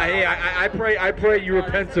 I pray you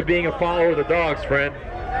repent of being a follower of the dogs, friend.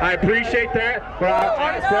 I appreciate that, but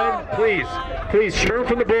friend, please turn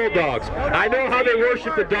from the Bulldogs. I know how they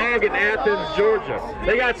worship the dog in Athens, Georgia.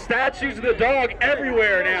 They got statues of the dog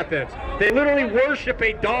everywhere in Athens. They literally worship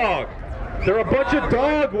a dog. They're a bunch of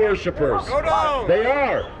dog worshipers. They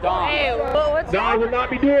are. No, I will not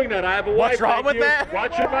be doing that. I have a wife. What's wrong with that?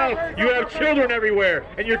 Watch your mouth. You have children everywhere,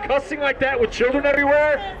 and you're cussing like that with children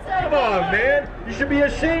everywhere? Come on, man. You should be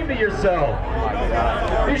ashamed of yourself.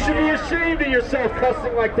 You should be ashamed of yourself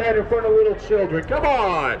cussing like that in front of little children. Come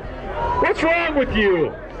on. What's wrong with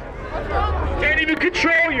you? Can't even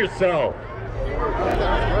control yourself.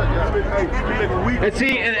 And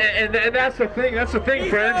see, and that's the thing,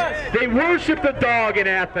 friends. They worship the dog in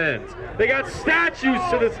Athens. They got statues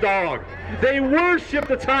to this dog. They worship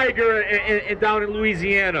the tiger down in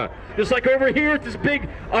Louisiana. Just like over here at this big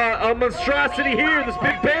monstrosity here, this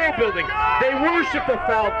big Baal building. They worship the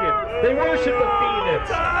falcon. They worship the phoenix.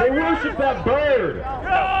 They worship that bird.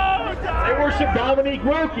 They worship Dominique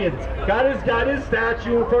Wilkins. Got his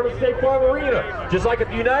statue in front of State Farm Arena. Just like at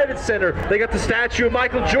the United Center, they got the statue of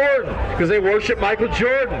Michael Jordan because they worship Michael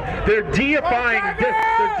Jordan. They're deifying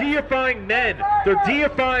men. They're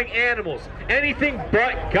deifying animals. Anything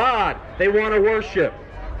but God they want to worship.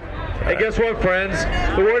 And guess what, friends?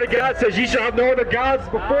 The Word of God says, ye shall have no other gods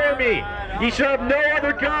before me. Ye shall have no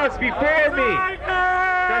other gods before me.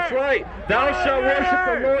 That's right. Thou shalt worship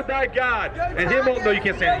the Lord thy God. And him only, no, you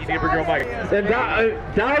can't say that. You need to bring your mic. And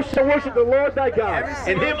thou shalt worship the Lord thy God.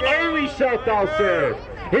 And him only shalt thou serve.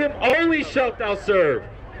 Him only shalt thou serve.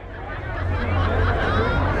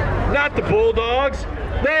 Not the Bulldogs.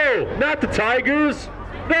 No. Not the Tigers.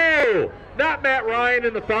 No. Not Matt Ryan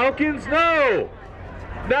and the Falcons. No.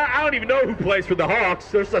 I don't even know who plays for the Hawks.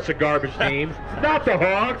 They're such a garbage team. Not the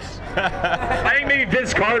Hawks. I think maybe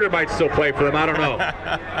Vince Carter might still play for them. I don't know.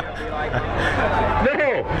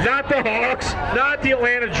 No, not the Hawks. Not the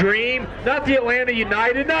Atlanta Dream. Not the Atlanta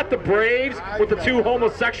United. Not the Braves with the two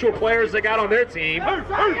homosexual players they got on their team.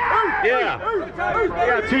 Yeah.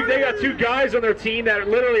 They got two guys on their team that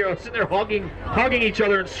literally are sitting there hugging each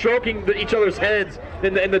other and stroking each other's heads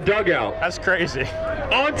in the dugout. That's crazy.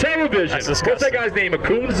 On television. That's disgusting. What's that guy's name?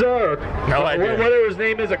 Acunza? Or no idea. Whatever his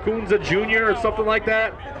name is, Acunza Jr. or something like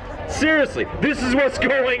that. Seriously, this is what's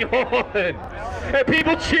going on. And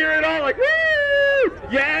people cheering on like, woo!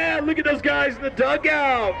 Yeah, look at those guys in the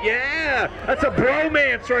dugout. Yeah, that's a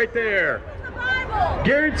bromance right there.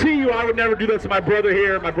 Guarantee you I would never do that to my brother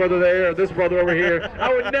here, my brother there, this brother over here.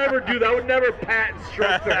 I would never do that. I would never pat and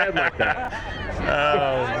stroke their head like that.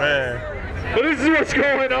 Oh, man. But this is what's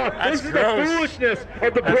going on. That's this is gross. The foolishness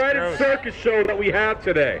of the bread and circus show that we have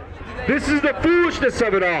today. This is the foolishness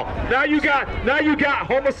of it all. Now you got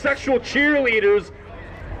homosexual cheerleaders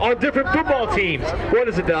on different football teams. What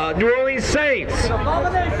is it? New Orleans Saints.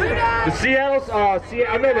 The Seattle,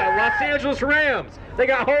 I know that, Los Angeles Rams. They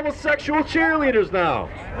got homosexual cheerleaders now.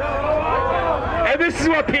 And this is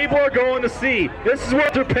what people are going to see. This is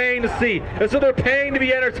what they're paying to see. And so they're paying to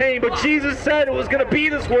be entertained. But Jesus said it was going to be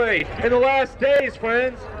this way in the last days,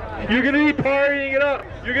 friends. You're going to be partying it up.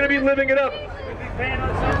 You're going to be living it up.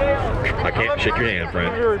 I can't shake your hand,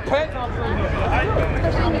 friend.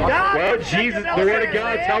 Well, Jesus, the Word of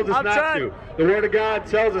God tells us not to. The Word of God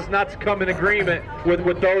tells us not to come in agreement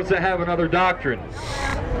with those that have another doctrine.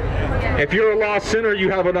 If you're a lost sinner,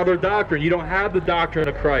 you have another doctrine. You don't have the doctrine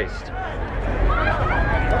of Christ.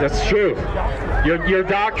 That's true. Your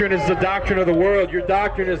doctrine is the doctrine of the world. Your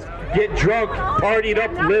doctrine is get drunk, party it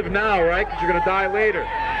up, live now, right? Because you're going to die later.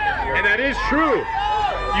 And that is true.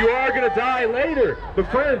 You are going to die later. But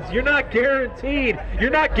friends, you're not guaranteed.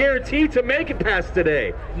 You're not guaranteed to make it past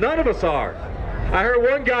today. None of us are. I heard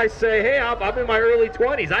one guy say, hey, I'm in my early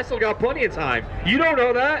 20s. I still got plenty of time. You don't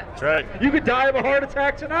know that. That's right. You could die of a heart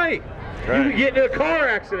attack tonight. Right. You could get in a car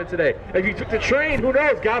accident today. If you took the train, who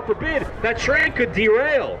knows? God forbid, that train could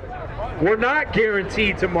derail. We're not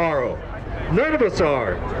guaranteed tomorrow. None of us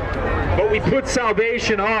are. But we put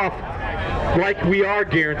salvation off like we are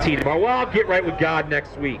guaranteed. Well, I'll get right with God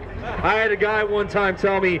next week. I had a guy one time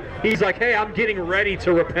tell me, he's like, hey, I'm getting ready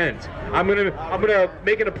to repent. I'm gonna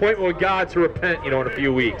make an appointment with God to repent, in a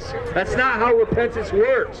few weeks. That's not how repentance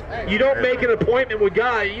works. You don't make an appointment with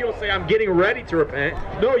God. You don't say, I'm getting ready to repent.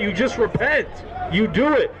 No, you just repent. You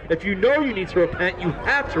do it. If you know you need to repent, you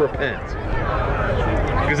have to repent.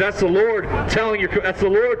 Because that's the Lord that's the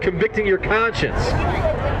Lord convicting your conscience.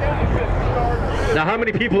 Now, how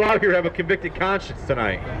many people out here have a convicted conscience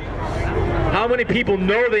tonight? How many people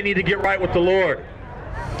know they need to get right with the Lord?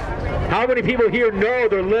 How many people here know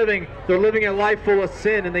they're living a life full of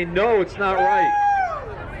sin and they know it's not right?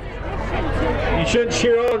 You shouldn't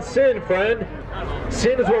cheer on sin, friend.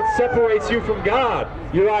 Sin is what separates you from God.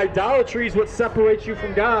 Your idolatry is what separates you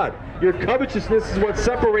from God. Your covetousness is what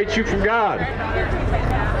separates you from God.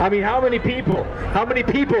 I mean, how many people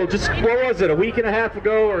just, what was it, a week and a half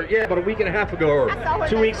ago, or yeah, about a week and a half ago, or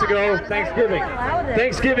 2 weeks ago, Thanksgiving.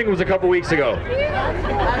 Thanksgiving was a couple weeks ago.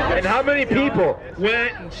 And how many people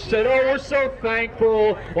went and said, oh, we're so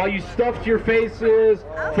thankful, while you stuffed your faces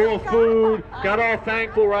full of food, got all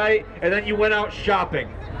thankful, right? And then you went out shopping.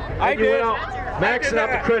 I went out maxing out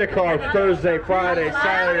the credit card Thursday, Friday,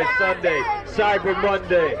 Saturday, Sunday, Cyber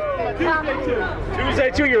Monday. Tuesday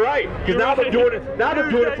too, you're right. Because now they're doing it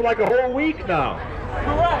for like a whole week now.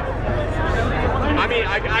 I mean,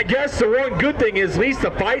 I guess the one good thing is at least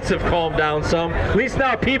the fights have calmed down some. At least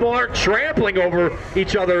now people aren't trampling over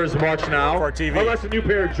each other as much now. Unless a new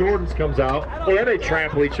pair of Jordans comes out. Well, then they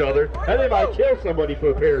trample each other. And they might kill somebody for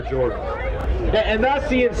a pair of Jordans. And that's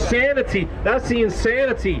the insanity. That's the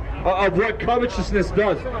insanity of what covetousness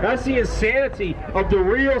does. That's the insanity of the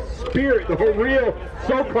real spirit, the whole real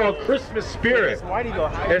so-called Christmas spirit.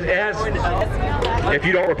 If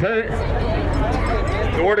you don't repent,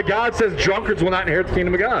 the Word of God says drunkards will not inherit the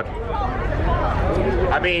kingdom of God.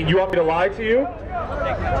 I mean, you want me to lie to you?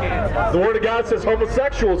 The Word of God says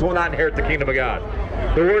homosexuals will not inherit the kingdom of God.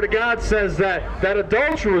 The Word of God says that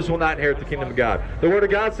adulterers will not inherit the kingdom of God. The Word of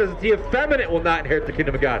God says that the effeminate will not inherit the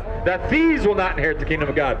kingdom of God. That thieves will not inherit the kingdom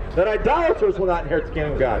of God. That idolaters will not inherit the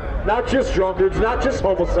kingdom of God. Not just drunkards, not just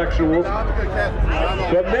homosexuals,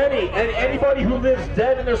 but many, and anybody who lives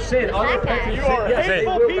dead in their sin, unrepentant sin, yes, they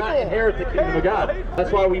will not inherit the kingdom of God.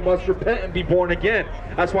 That's why we must repent and be born again.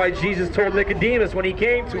 That's why Jesus told Nicodemus when he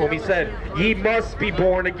came to him, he said, ye must be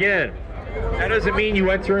born again. That doesn't mean you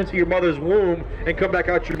enter into your mother's womb and come back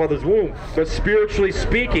out your mother's womb. But spiritually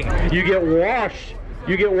speaking, you get washed.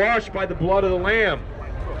 You get washed by the blood of the Lamb.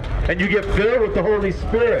 And you get filled with the Holy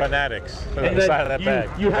Spirit. Fanatics. And then side of that bag.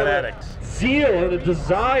 You have a zeal and a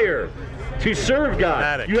desire to serve God.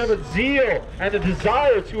 Fanatics. You have a zeal and a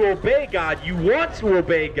desire to obey God. You want to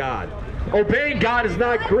obey God. Obeying God is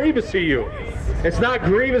not grievous to you. It's not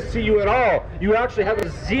grievous to you at all. You actually have a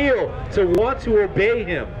zeal to want to obey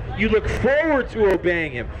Him. You look forward to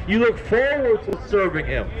obeying Him. You look forward to serving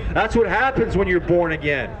Him. That's what happens when you're born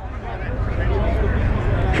again.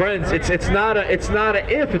 Friends, it's not a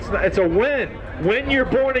if, it's a when. When you're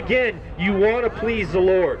born again, you want to please the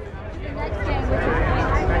Lord.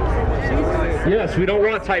 Yes, we don't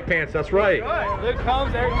want tight pants. That's right.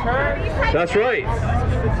 That's right.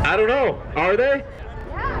 I don't know. Are they?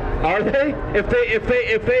 Are they? If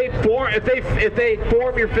they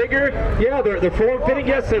form your figure, yeah, they're form fitting.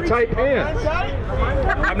 Yes, they're tight pants.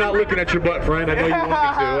 I'm not looking at your butt, friend. I know you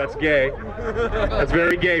want me to. That's gay. That's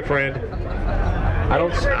very gay, friend.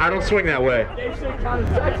 I don't swing that way.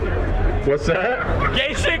 What's that?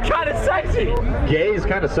 Gay shit kind of sexy. Gay is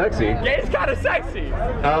kind of sexy. Gay is kind of sexy.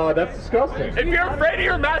 That's disgusting. If you're afraid of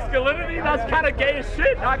your masculinity, that's kind of gay as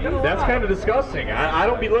shit. That's kind of disgusting. I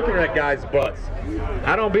don't be looking at guys' butts.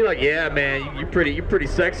 I don't be like, yeah, man, you're pretty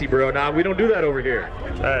sexy, bro. Nah, we don't do that over here.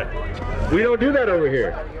 We don't do that over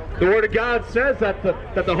here. The Word of God says that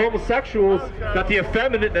the homosexuals, that the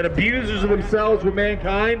effeminate, that abusers of themselves with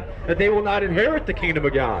mankind, that they will not inherit the kingdom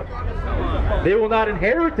of God. They will not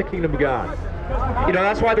inherit the kingdom of God. You know,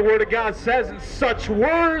 that's why the Word of God says, "And such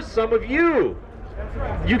were some of you."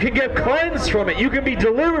 You can get cleansed from it. You can be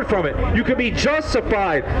delivered from it. You can be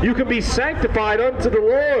justified. You can be sanctified unto the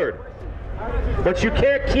Lord. But you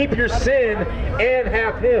can't keep your sin and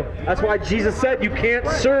have Him. That's why Jesus said you can't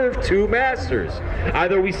serve two masters.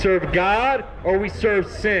 Either we serve God or we serve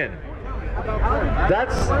sin.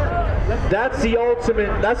 That's the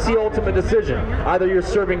ultimate decision. Either you're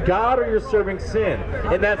serving God or you're serving sin.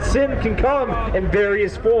 And that sin can come in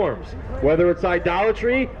various forms. Whether it's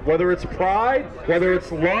idolatry, whether it's pride, whether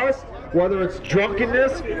it's lust, whether it's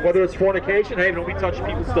drunkenness, whether it's fornication. Hey, don't be touching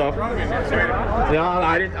people's stuff. No,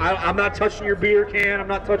 I'm not touching your beer can. I'm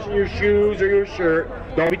not touching your shoes or your shirt.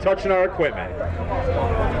 Don't be touching our equipment.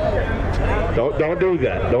 Don't do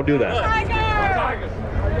that. Don't do that.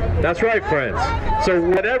 That's right, friends. So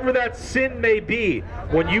whatever that sin may be,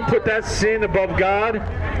 when you put that sin above God,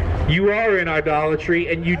 you are in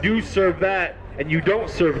idolatry, and you do serve that, and you don't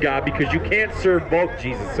serve God, because you can't serve both,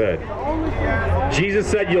 Jesus said. Jesus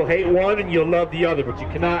said you'll hate one and you'll love the other, but you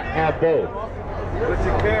cannot have both. But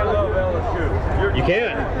you can't love LSU. You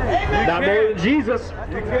can't. Not more than Jesus.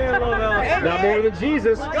 You can't love LSU. Not more than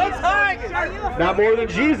Jesus. Not more than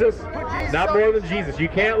Jesus. Not more than Jesus. You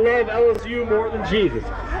can't love LSU more than Jesus.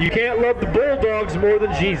 You can't love the Bulldogs more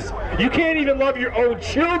than Jesus. You can't even love your own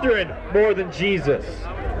children more than Jesus.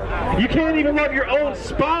 You can't even love your own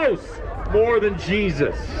spouse more than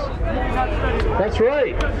Jesus. That's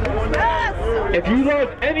right. If you love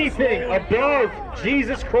anything above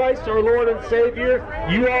Jesus Christ, our Lord and Savior,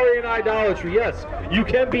 you are in idolatry. Yes, you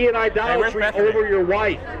can be in idolatry over your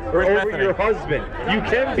wife or over your husband. You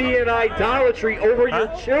can be in idolatry over your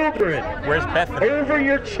children. Where's Bethany? Over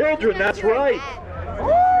your children, that's right.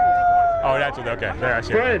 Oh, that's it. Okay. There, I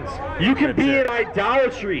see. Friends, you can be in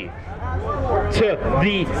idolatry to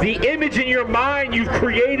the image in your mind you've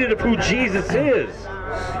created of who Jesus is.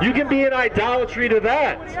 You can be in idolatry to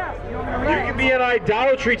that. You can be in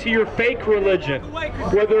idolatry to your fake religion,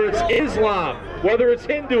 whether it's Islam, whether it's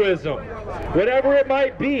Hinduism, whatever it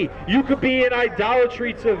might be. You could be in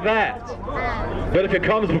idolatry to that. But if it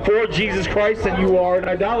comes before Jesus Christ, then you are an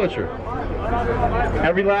idolater.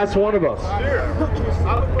 Every last one of us.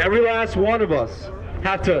 Every last one of us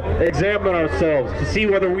have to examine ourselves to see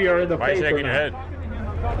whether we are in the faith or not. Why are you shaking your head?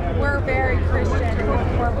 We're very Christian.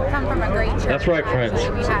 We come from a great church. That's right, friends.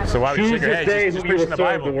 So why would you shake your head? Just preaching the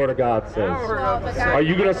Bible. The Word of God says. Are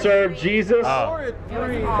you going to serve Jesus? Or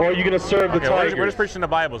are you going to serve the Tigers? We're just preaching the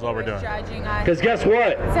Bible is all we're doing. Because guess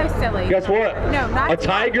what? So silly. Guess what? No, not a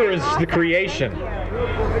tiger is the creation.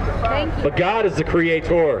 Thank you. But God is the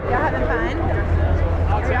creator. Y'all having fun?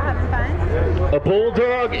 Y'all having fun? A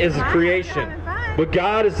bulldog is a creation. But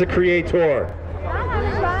God is the creator.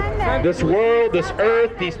 This world, this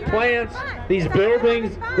earth, these plants, these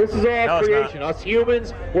buildings, this is all creation. Us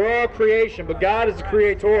humans, we're all creation, but God is the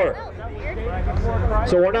creator.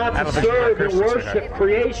 So we're not to serve and worship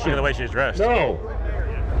creation. Look at the way she's dressed. No.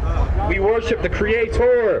 We worship the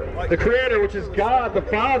creator, which is God, the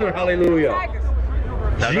Father, hallelujah.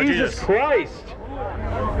 Jesus Christ.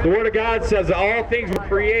 The Word of God says that all things were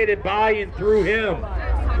created by and through Him.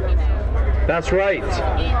 That's right.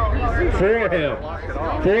 For Him.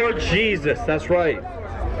 For Jesus. That's right.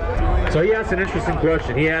 So he asked an interesting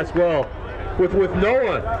question. He asked, well, with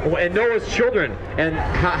Noah and Noah's children, and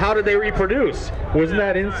how did they reproduce? Wasn't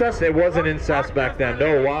that incest? It wasn't incest back then.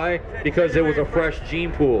 No, why? Because it was a fresh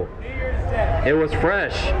gene pool. It was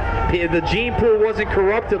fresh. The gene pool wasn't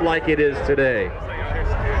corrupted like it is today.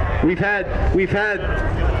 We've had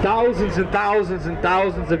thousands and thousands and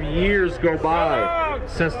thousands of years go by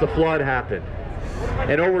since the flood happened.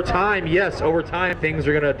 And over time, yes, over time things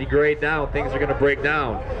are going to degrade down, things are going to break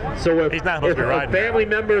down. So if family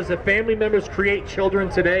members create children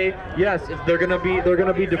today, yes, they're going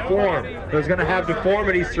to be deformed. There's going to have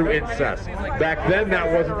deformities through incest. Back then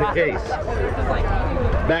that wasn't the case.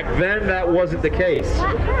 Back then that wasn't the case.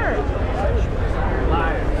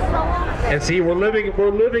 And see, we're living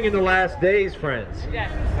in the last days, friends.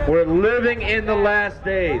 We're living in the last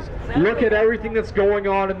days. Look at everything that's going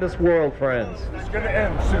on in this world, friends. It's going to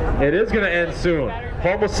end soon. It is going to end soon.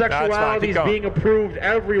 Homosexuality is being approved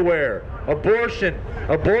everywhere. Abortion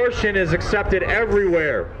is accepted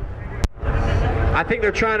everywhere. I think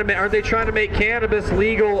they're trying to aren't they trying to make cannabis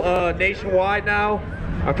legal nationwide now?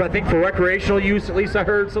 I think for recreational use, at least I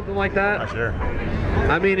heard something like that. Not sure.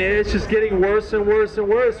 I mean, it's just getting worse and worse and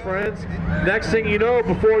worse, friends. Next thing you know,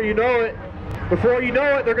 before you know it,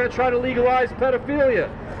 they're going to try to legalize pedophilia.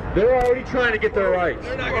 They're already trying to get their rights.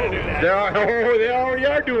 They're not going to do that. They already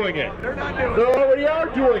are doing it. They're not doing it. They already are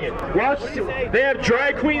doing it. Watch, they have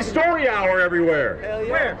drag queen story hour everywhere. Hell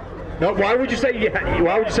yeah. Where? No, why would you say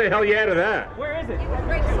hell yeah to that? Where is it?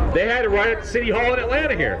 They had it right at the City Hall in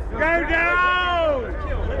Atlanta here. Go down!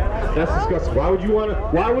 That's disgusting. Why would you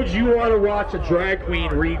want to watch a drag queen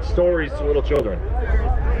read stories to little children?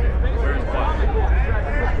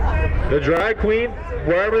 The drag queen,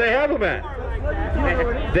 wherever they have them at.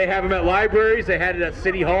 They have them at libraries. They had it at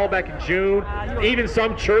City Hall back in June. Even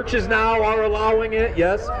some churches now are allowing it.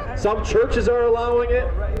 Yes, some churches are allowing it.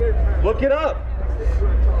 Look it up.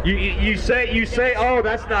 You say, oh,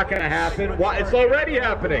 that's not going to happen. Why? It's already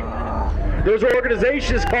happening. There's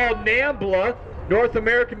organizations called NAMBLA, North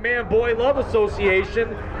American Man-Boy Love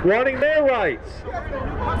Association, wanting their rights.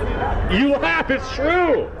 You laugh, it's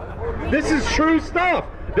true. This is true stuff.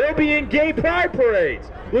 They'll be in gay pride parades.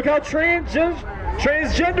 Look how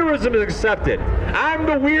transgenderism is accepted. I'm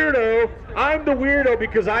the weirdo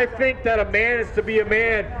because I think that a man is to be a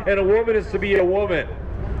man and a woman is to be a woman.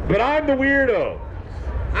 But I'm the weirdo.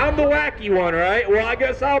 I'm the wacky one, right? Well, I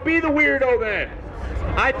guess I'll be the weirdo then.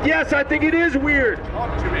 Yes, I think it is weird.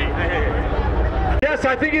 Talk to me. Yes,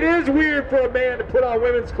 I think it is weird for a man to put on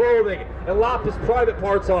women's clothing and lop his private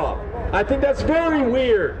parts off. I think that's very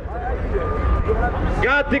weird.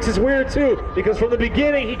 God thinks it's weird too, because from the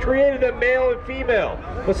beginning He created them male and female.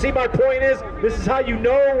 But see, my point is, this is how you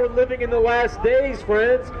know we're living in the last days,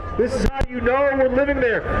 friends. This is how you know we're living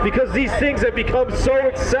there, because these things have become so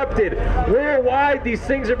accepted. Worldwide, these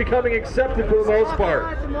things are becoming accepted for the most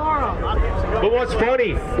part. But what's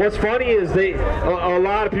funny is a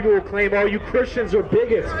lot of people will claim, oh, you Christians are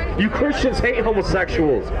bigots. You Christians hate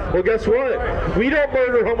homosexuals. Well, guess what? We don't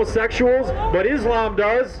murder homosexuals, but Islam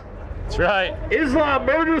does. That's right. Islam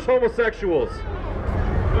murders homosexuals.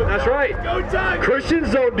 That's right.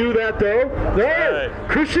 Christians don't do that though. No, right.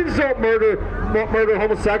 Christians don't murder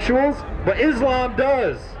homosexuals, but Islam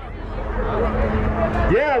does.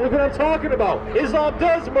 Yeah, look what I'm talking about. Islam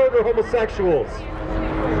does murder homosexuals.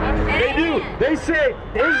 They do. They say,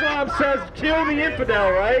 Islam says kill the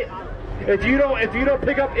infidel, right? If you don't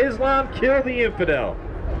pick up Islam, kill the infidel.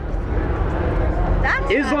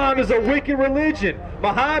 Islam is a wicked religion.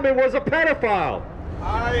 Muhammad was a pedophile.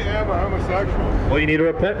 I am a homosexual. Well, you need to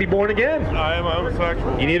repent and be born again. I am a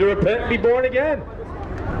homosexual. You need to repent and be born again.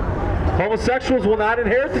 Homosexuals will not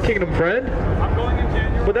inherit the kingdom, friend. I'm going in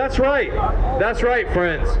January. But that's right. That's right,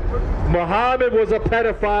 friends. Muhammad was a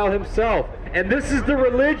pedophile himself. And this is the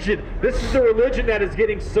religion. This is the religion that is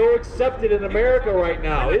getting so accepted in America right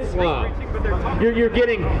now. Islam. You're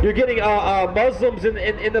getting Muslims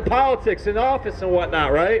in the politics, in office and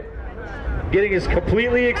whatnot, right? Getting is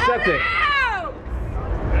completely accepting.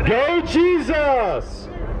 Go Jesus!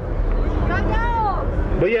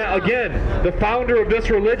 But yeah, again, the founder of this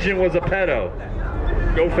religion was a pedo.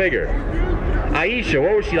 Go figure. Aisha,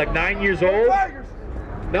 what was she, like 9 years old?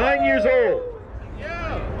 9 years old.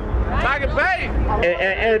 Back and pay.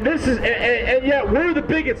 And this is, and yet we're the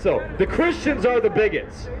bigots though. The Christians are the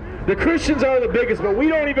bigots. The Christians are the biggest, but we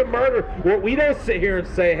don't even murder. Well, we don't sit here and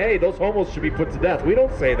say, hey, those homos should be put to death. We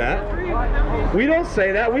don't say that. We don't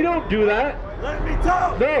say that. We don't do that. Let me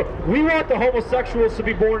talk. No, we want the homosexuals to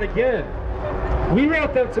be born again. We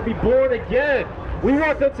want them to be born again. We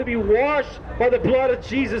want them to be washed by the blood of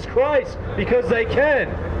Jesus Christ, because they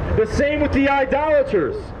can. The same with the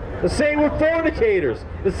idolaters. The same with fornicators.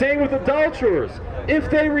 The same with adulterers.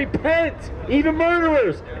 If they repent, even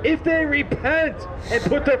murderers, if they repent and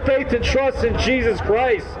put their faith and trust in Jesus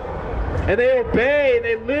Christ, and they obey and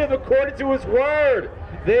they live according to His word,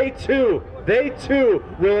 they too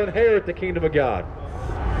will inherit the kingdom of God.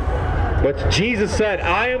 But Jesus said,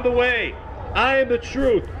 I am the way, I am the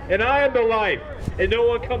truth, and I am the life, and no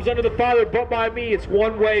one comes unto the Father but by me. It's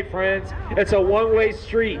one way, friends. It's a one-way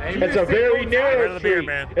street. It's a very narrow street.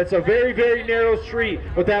 It's a very, very narrow street.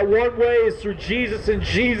 But that one way is through Jesus and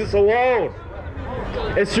Jesus alone.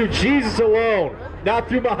 It's through Jesus alone. Not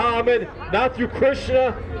through Muhammad, not through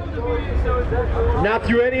Krishna, Not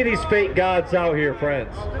through any of these fake gods out here,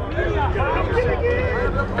 friends.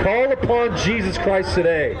 Call upon Jesus Christ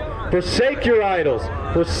today. Forsake your idols.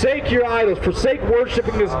 Forsake your idols. Forsake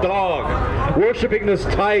worshiping this dog. Worshiping this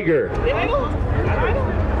tiger.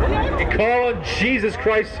 And call on Jesus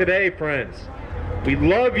Christ today, friends. We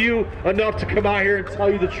love you enough to come out here and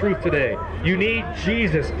tell you the truth today. You need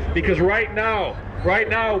Jesus, because right now,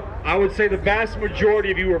 I would say the vast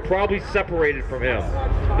majority of you are probably separated from him.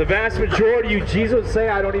 The vast majority of you, Jesus would say,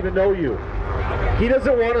 I don't even know you. He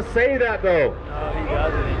doesn't want to say that though. No, he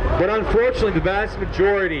doesn't. But unfortunately, the vast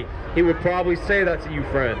majority, he would probably say that to you,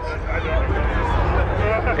 friends.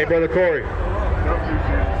 Hey, Brother Corey.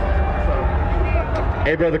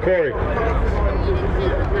 Hey, Brother Corey.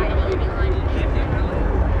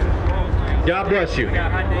 God bless you.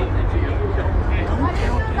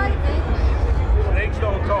 Snakes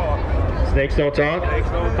don't talk. Snakes don't talk?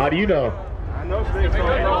 How do you know? I know snakes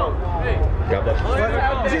don't talk. God bless you.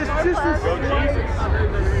 Go Jesus.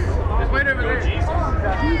 Just wait over there. Jesus. I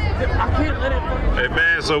can't let it. Hey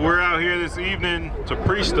man, so we're out here this evening to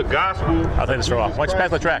preach the gospel. I'll take this throw off. Why don't you pass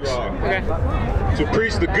the tracks? Okay. To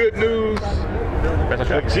preach the good news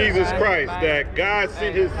of Jesus Christ, that God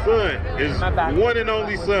sent his son, his one and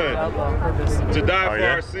only son, to die for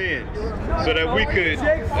our sins, so that we could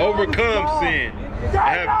overcome sin,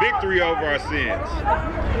 have victory over our sins,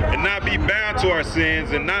 and not be bound to our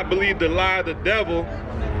sins, and not believe the lie of the devil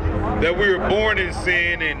that we were born in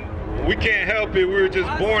sin and we can't help it, we were just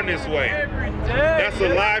born this way. That's a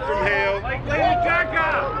lie from hell. Like Lady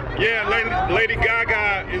Gaga. Yeah, Lady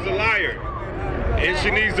Gaga is a liar, and she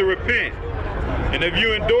needs to repent. And if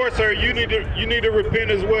you endorse her, you need to repent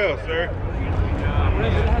as well, sir.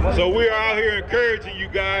 So we are out here encouraging you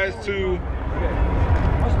guys to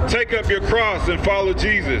take up your cross and follow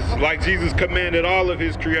Jesus, like Jesus commanded all of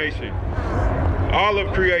his creation. All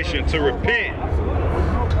of creation to repent,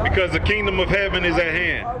 because the kingdom of heaven is at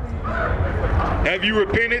hand. Have you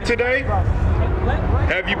repented today?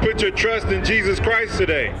 Have you put your trust in Jesus Christ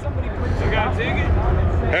today?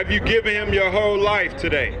 Have you given him your whole life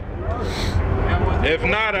today? If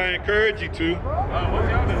not, I encourage you to.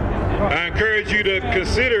 I encourage you to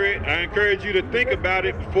consider it. I encourage you to think about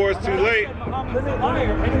it before it's too late.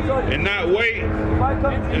 And not wait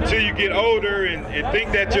until you get older and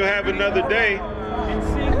think that you'll have another day.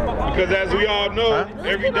 Because as we all know,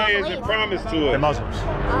 every day isn't promised to us. The Muslims.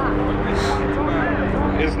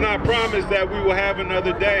 It's not promised that we will have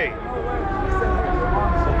another day.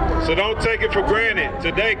 So don't take it for granted.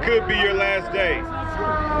 Today could be your last day.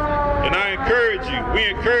 And I encourage you, we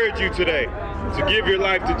encourage you today to give your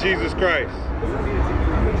life to Jesus Christ.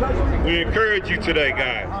 We encourage you today,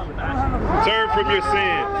 guys. Turn from your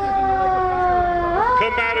sins.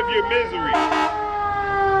 Come out of your misery.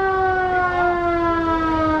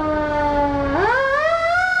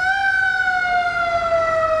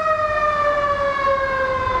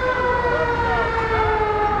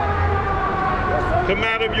 Come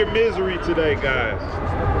out of your misery today, guys.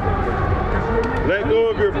 Let go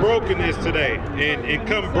of your brokenness today and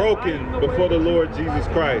come broken before the Lord Jesus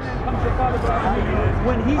Christ.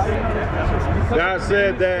 God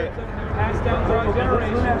said that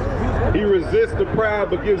he resists the proud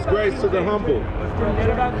but gives grace to the humble.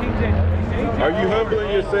 Are you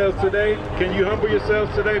humbling yourselves today? Can you humble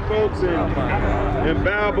yourselves today, folks, and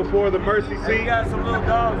bow before the mercy seat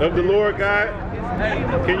of the Lord God?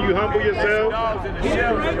 Can you humble yourself?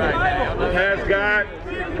 Ask God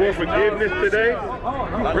for forgiveness today? Or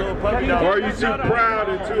are you too proud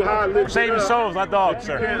and too high lifted up? We're saving souls, not dogs,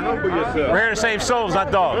 sir. You can't humble yourself. We're here to save souls,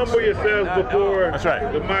 not dogs. Humble yourselves before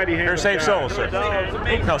the mighty hand Here to save souls, sir.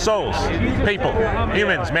 No, souls, people,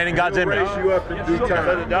 humans, made in God's image. Raise you up in due time.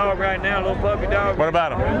 There's a dog right now, little puppy dog. What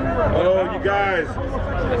about him? Oh, you guys,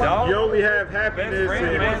 you only have happiness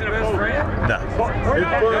No. it's fun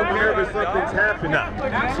whenever something's happening. No.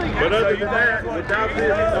 But other than that, without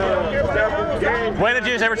this game. When did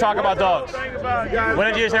Jesus ever talk about dogs? When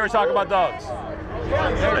did Jesus ever talk about dogs?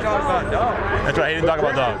 That's right, he didn't talk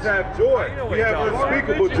about dogs. Have joy. We have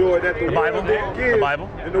unspeakable joy that the Bible, world didn't give, the Bible,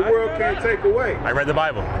 and the world can't take away. I read the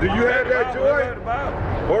Bible. Do you have that joy?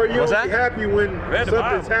 Or are you What's only that? happy when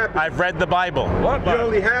something's happening? I've read the Bible. You're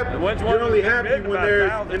only happy when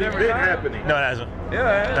there's an event happening. No, it hasn't.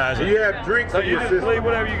 Yeah. So you have drinks in your system.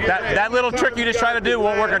 That little trick you just tried to do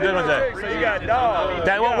won't work at Judgment Day. So you got dogs.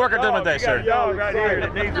 That won't work at Judgment Day, sir. You got a dog right here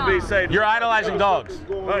that needs to be saved. You're idolizing dogs.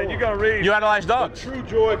 Right, you gotta read. You idolize dogs. True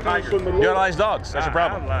joy comes from the Lord. You idolize dogs. That's your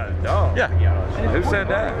problem. Dog. Yeah. Who said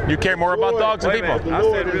that? You care more about dogs than people. The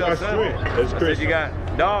Lord is our strength. That's Christian. You got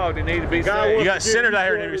Dog, they need to be saved. You got sinners out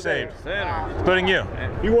here that need to be saved. Sinners. Including you.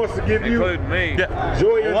 He wants to give you Including me. Yeah.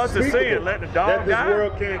 joy Well, what's the unspeakable sin? Let the dog that this die?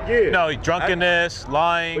 world can't give. No, drunkenness,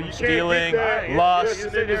 lying, stealing, lust,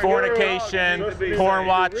 fornication, porn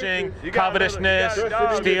watching, covetousness,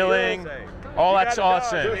 stealing. All that's all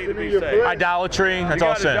sin. Idolatry, that's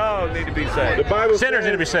all sin. Dog need to be saved. The Bible Sinners says,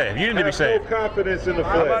 need to be saved. You need to be saved. No confidence in the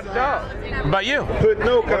How about flesh. the dog? What about you? Put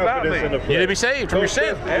no about confidence me? in the flesh. You need to be saved from your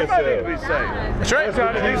sin. Everybody need to be saved. That's right. I'm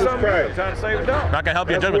trying to do Jesus something. Christ. I'm trying to save a dog. Not going to help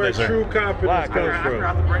you in That's judgment where day, sir. true confidence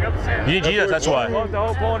comes from. You need Jesus, that's why. What's the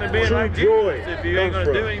whole point of being True like joy Jesus if you ain't going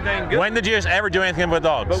to comes do anything good? When did Jesus ever do anything with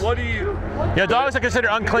dogs? But what do you... You know, dogs are considered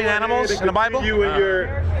unclean animals in the Bible. You and your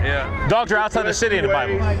Yeah. Dogs are outside the city in the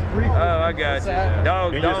Bible. Oh, I got you.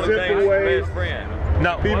 Dog, In the your only thing simple is ways. best friend.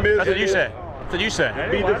 No, Be that's what you miserable. say. That's what you say.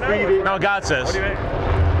 be defeated No, God says. What do you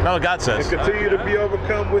mean? No, God and says. continue to be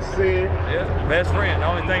overcome with sin. Yeah, best friend. The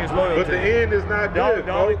only thing is loyalty. But the end is not good.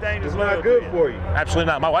 The only folks. thing is It's not loyalty. good for you.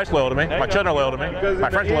 Absolutely not. My wife's loyal to me. My children are loyal to me. Because My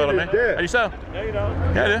in friends the are loyal to end me. is death. Are you so? No, you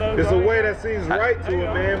don't. Yeah, I do. It's a way that seems right to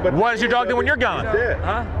a man, but What does your dog do when you're gone? death.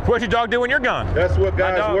 Huh? What does your dog do when you're gone? That's what My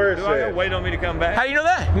God's dog, word do I gotta says. wait on me to come back? How do you know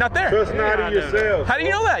that? You're not there. Trust not I in know yourself. How do you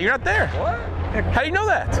know that? You're not there. What? How do you know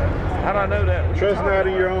that? How do I know that? Trust not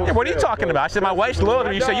in your own Yeah, what are you self, talking folks. about? I said my wife's loyal to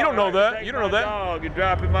me. You say you don't know that. You don't know that. Dog, you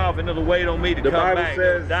drop him off and it'll wait on me to The come Bible back.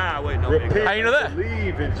 says, Die waiting on me. repent How you know that? and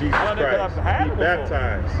believe in Jesus I know that Christ. I've had Be him before.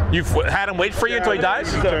 baptized. You've had him wait for you until he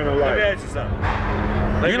dies? Eternal Let me life. ask you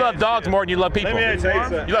something. You love dogs more than you love people. Let me ask you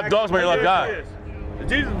something. You love dogs more than you love God. Is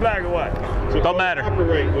Jesus black or white? Don't matter.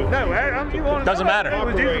 Operate with No, you want to Doesn't matter.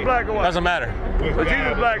 Was Jesus black or white? Doesn't matter. Was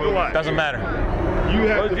Jesus black or white? Doesn't matter. You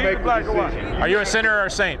have Was to Jesus make the black or white? decision. Are you a sinner or a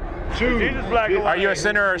saint? Choose. Jesus black or white? Are you a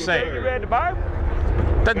sinner or a saint? You read the Bible?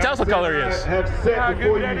 Doesn't tell us what color he is. Have set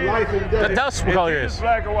before you life and Doesn't death. tell us what color he Jesus is.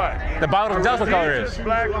 black or white? The Bible doesn't tell us what color he Jesus is.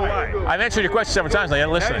 black or white? I've answered your question several times now. You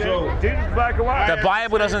haven't listened. Jesus black or white? The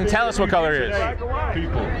Bible doesn't tell us what color he is. Black or white?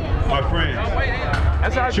 People, my friends,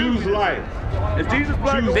 That's how I choose life. Is Jesus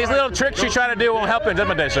black or white? These little tricks you try to do won't help you in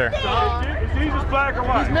judgment day, sir. Is Jesus black or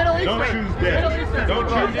white? Don't choose death. Don't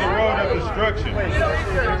choose the road of destruction.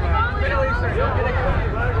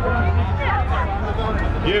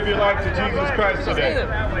 Give your life to Jesus Christ today.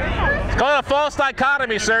 It's called a false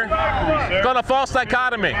dichotomy, sir. It's called a false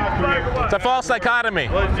dichotomy. It's a false dichotomy.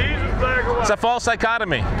 Was Jesus black or white? It's a false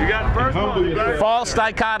dichotomy. You got the first Humble one. Black. yourself. False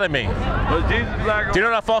dichotomy. Was Jesus black or Do you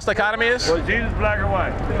know white? what a false dichotomy is? Was Jesus black or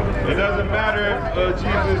white? It doesn't matter if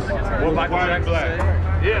Jesus was white and black.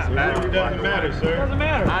 Yeah. It really doesn't matter, sir. Doesn't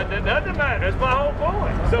matter. It doesn't matter. That's my whole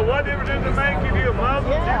point. So what difference does it make if you're a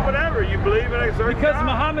Muslim, Jew, whatever? You believe in a certain Because God?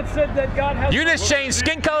 Muhammad said that God has. You just changed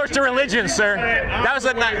skin colors to religion, sir. That was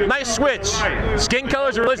a nice switch. Skin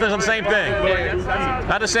colors and religion is the same thing.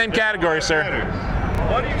 Not the same category, sir.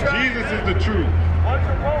 What are you trying Jesus is the truth. What's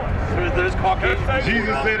your point? There's Caucasian.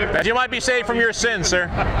 Jesus said if You might be saved from your sins, sir.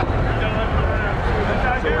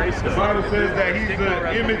 the Bible says that he's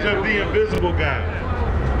the image of the invisible God.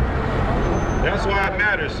 That's why it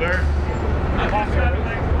matters, sir.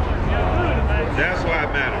 That's why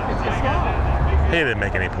it matters. He didn't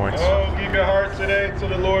make any points. Oh, give your heart today to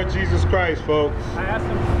the Lord Jesus Christ, folks.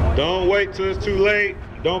 Don't wait till it's too late.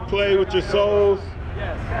 Don't play with your souls.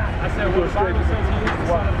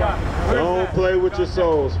 Don't play with your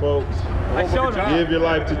souls, folks. Give your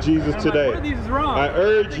life to Jesus today. I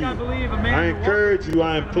urge you, I encourage you,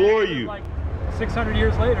 I implore you. 600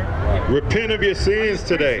 years later. Repent of your sins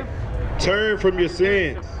today. Turn from your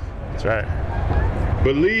sins. That's right.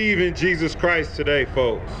 Believe in Jesus Christ today,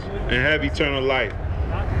 folks, and have eternal life.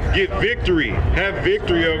 Get victory. Have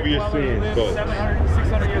victory over your sins, folks.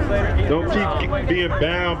 600 years later. Don't keep being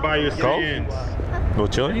bound by your sins Go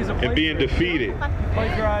chilling. and being defeated.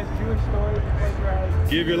 Plagiarized Jewish stories.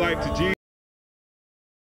 Give your life to Jesus.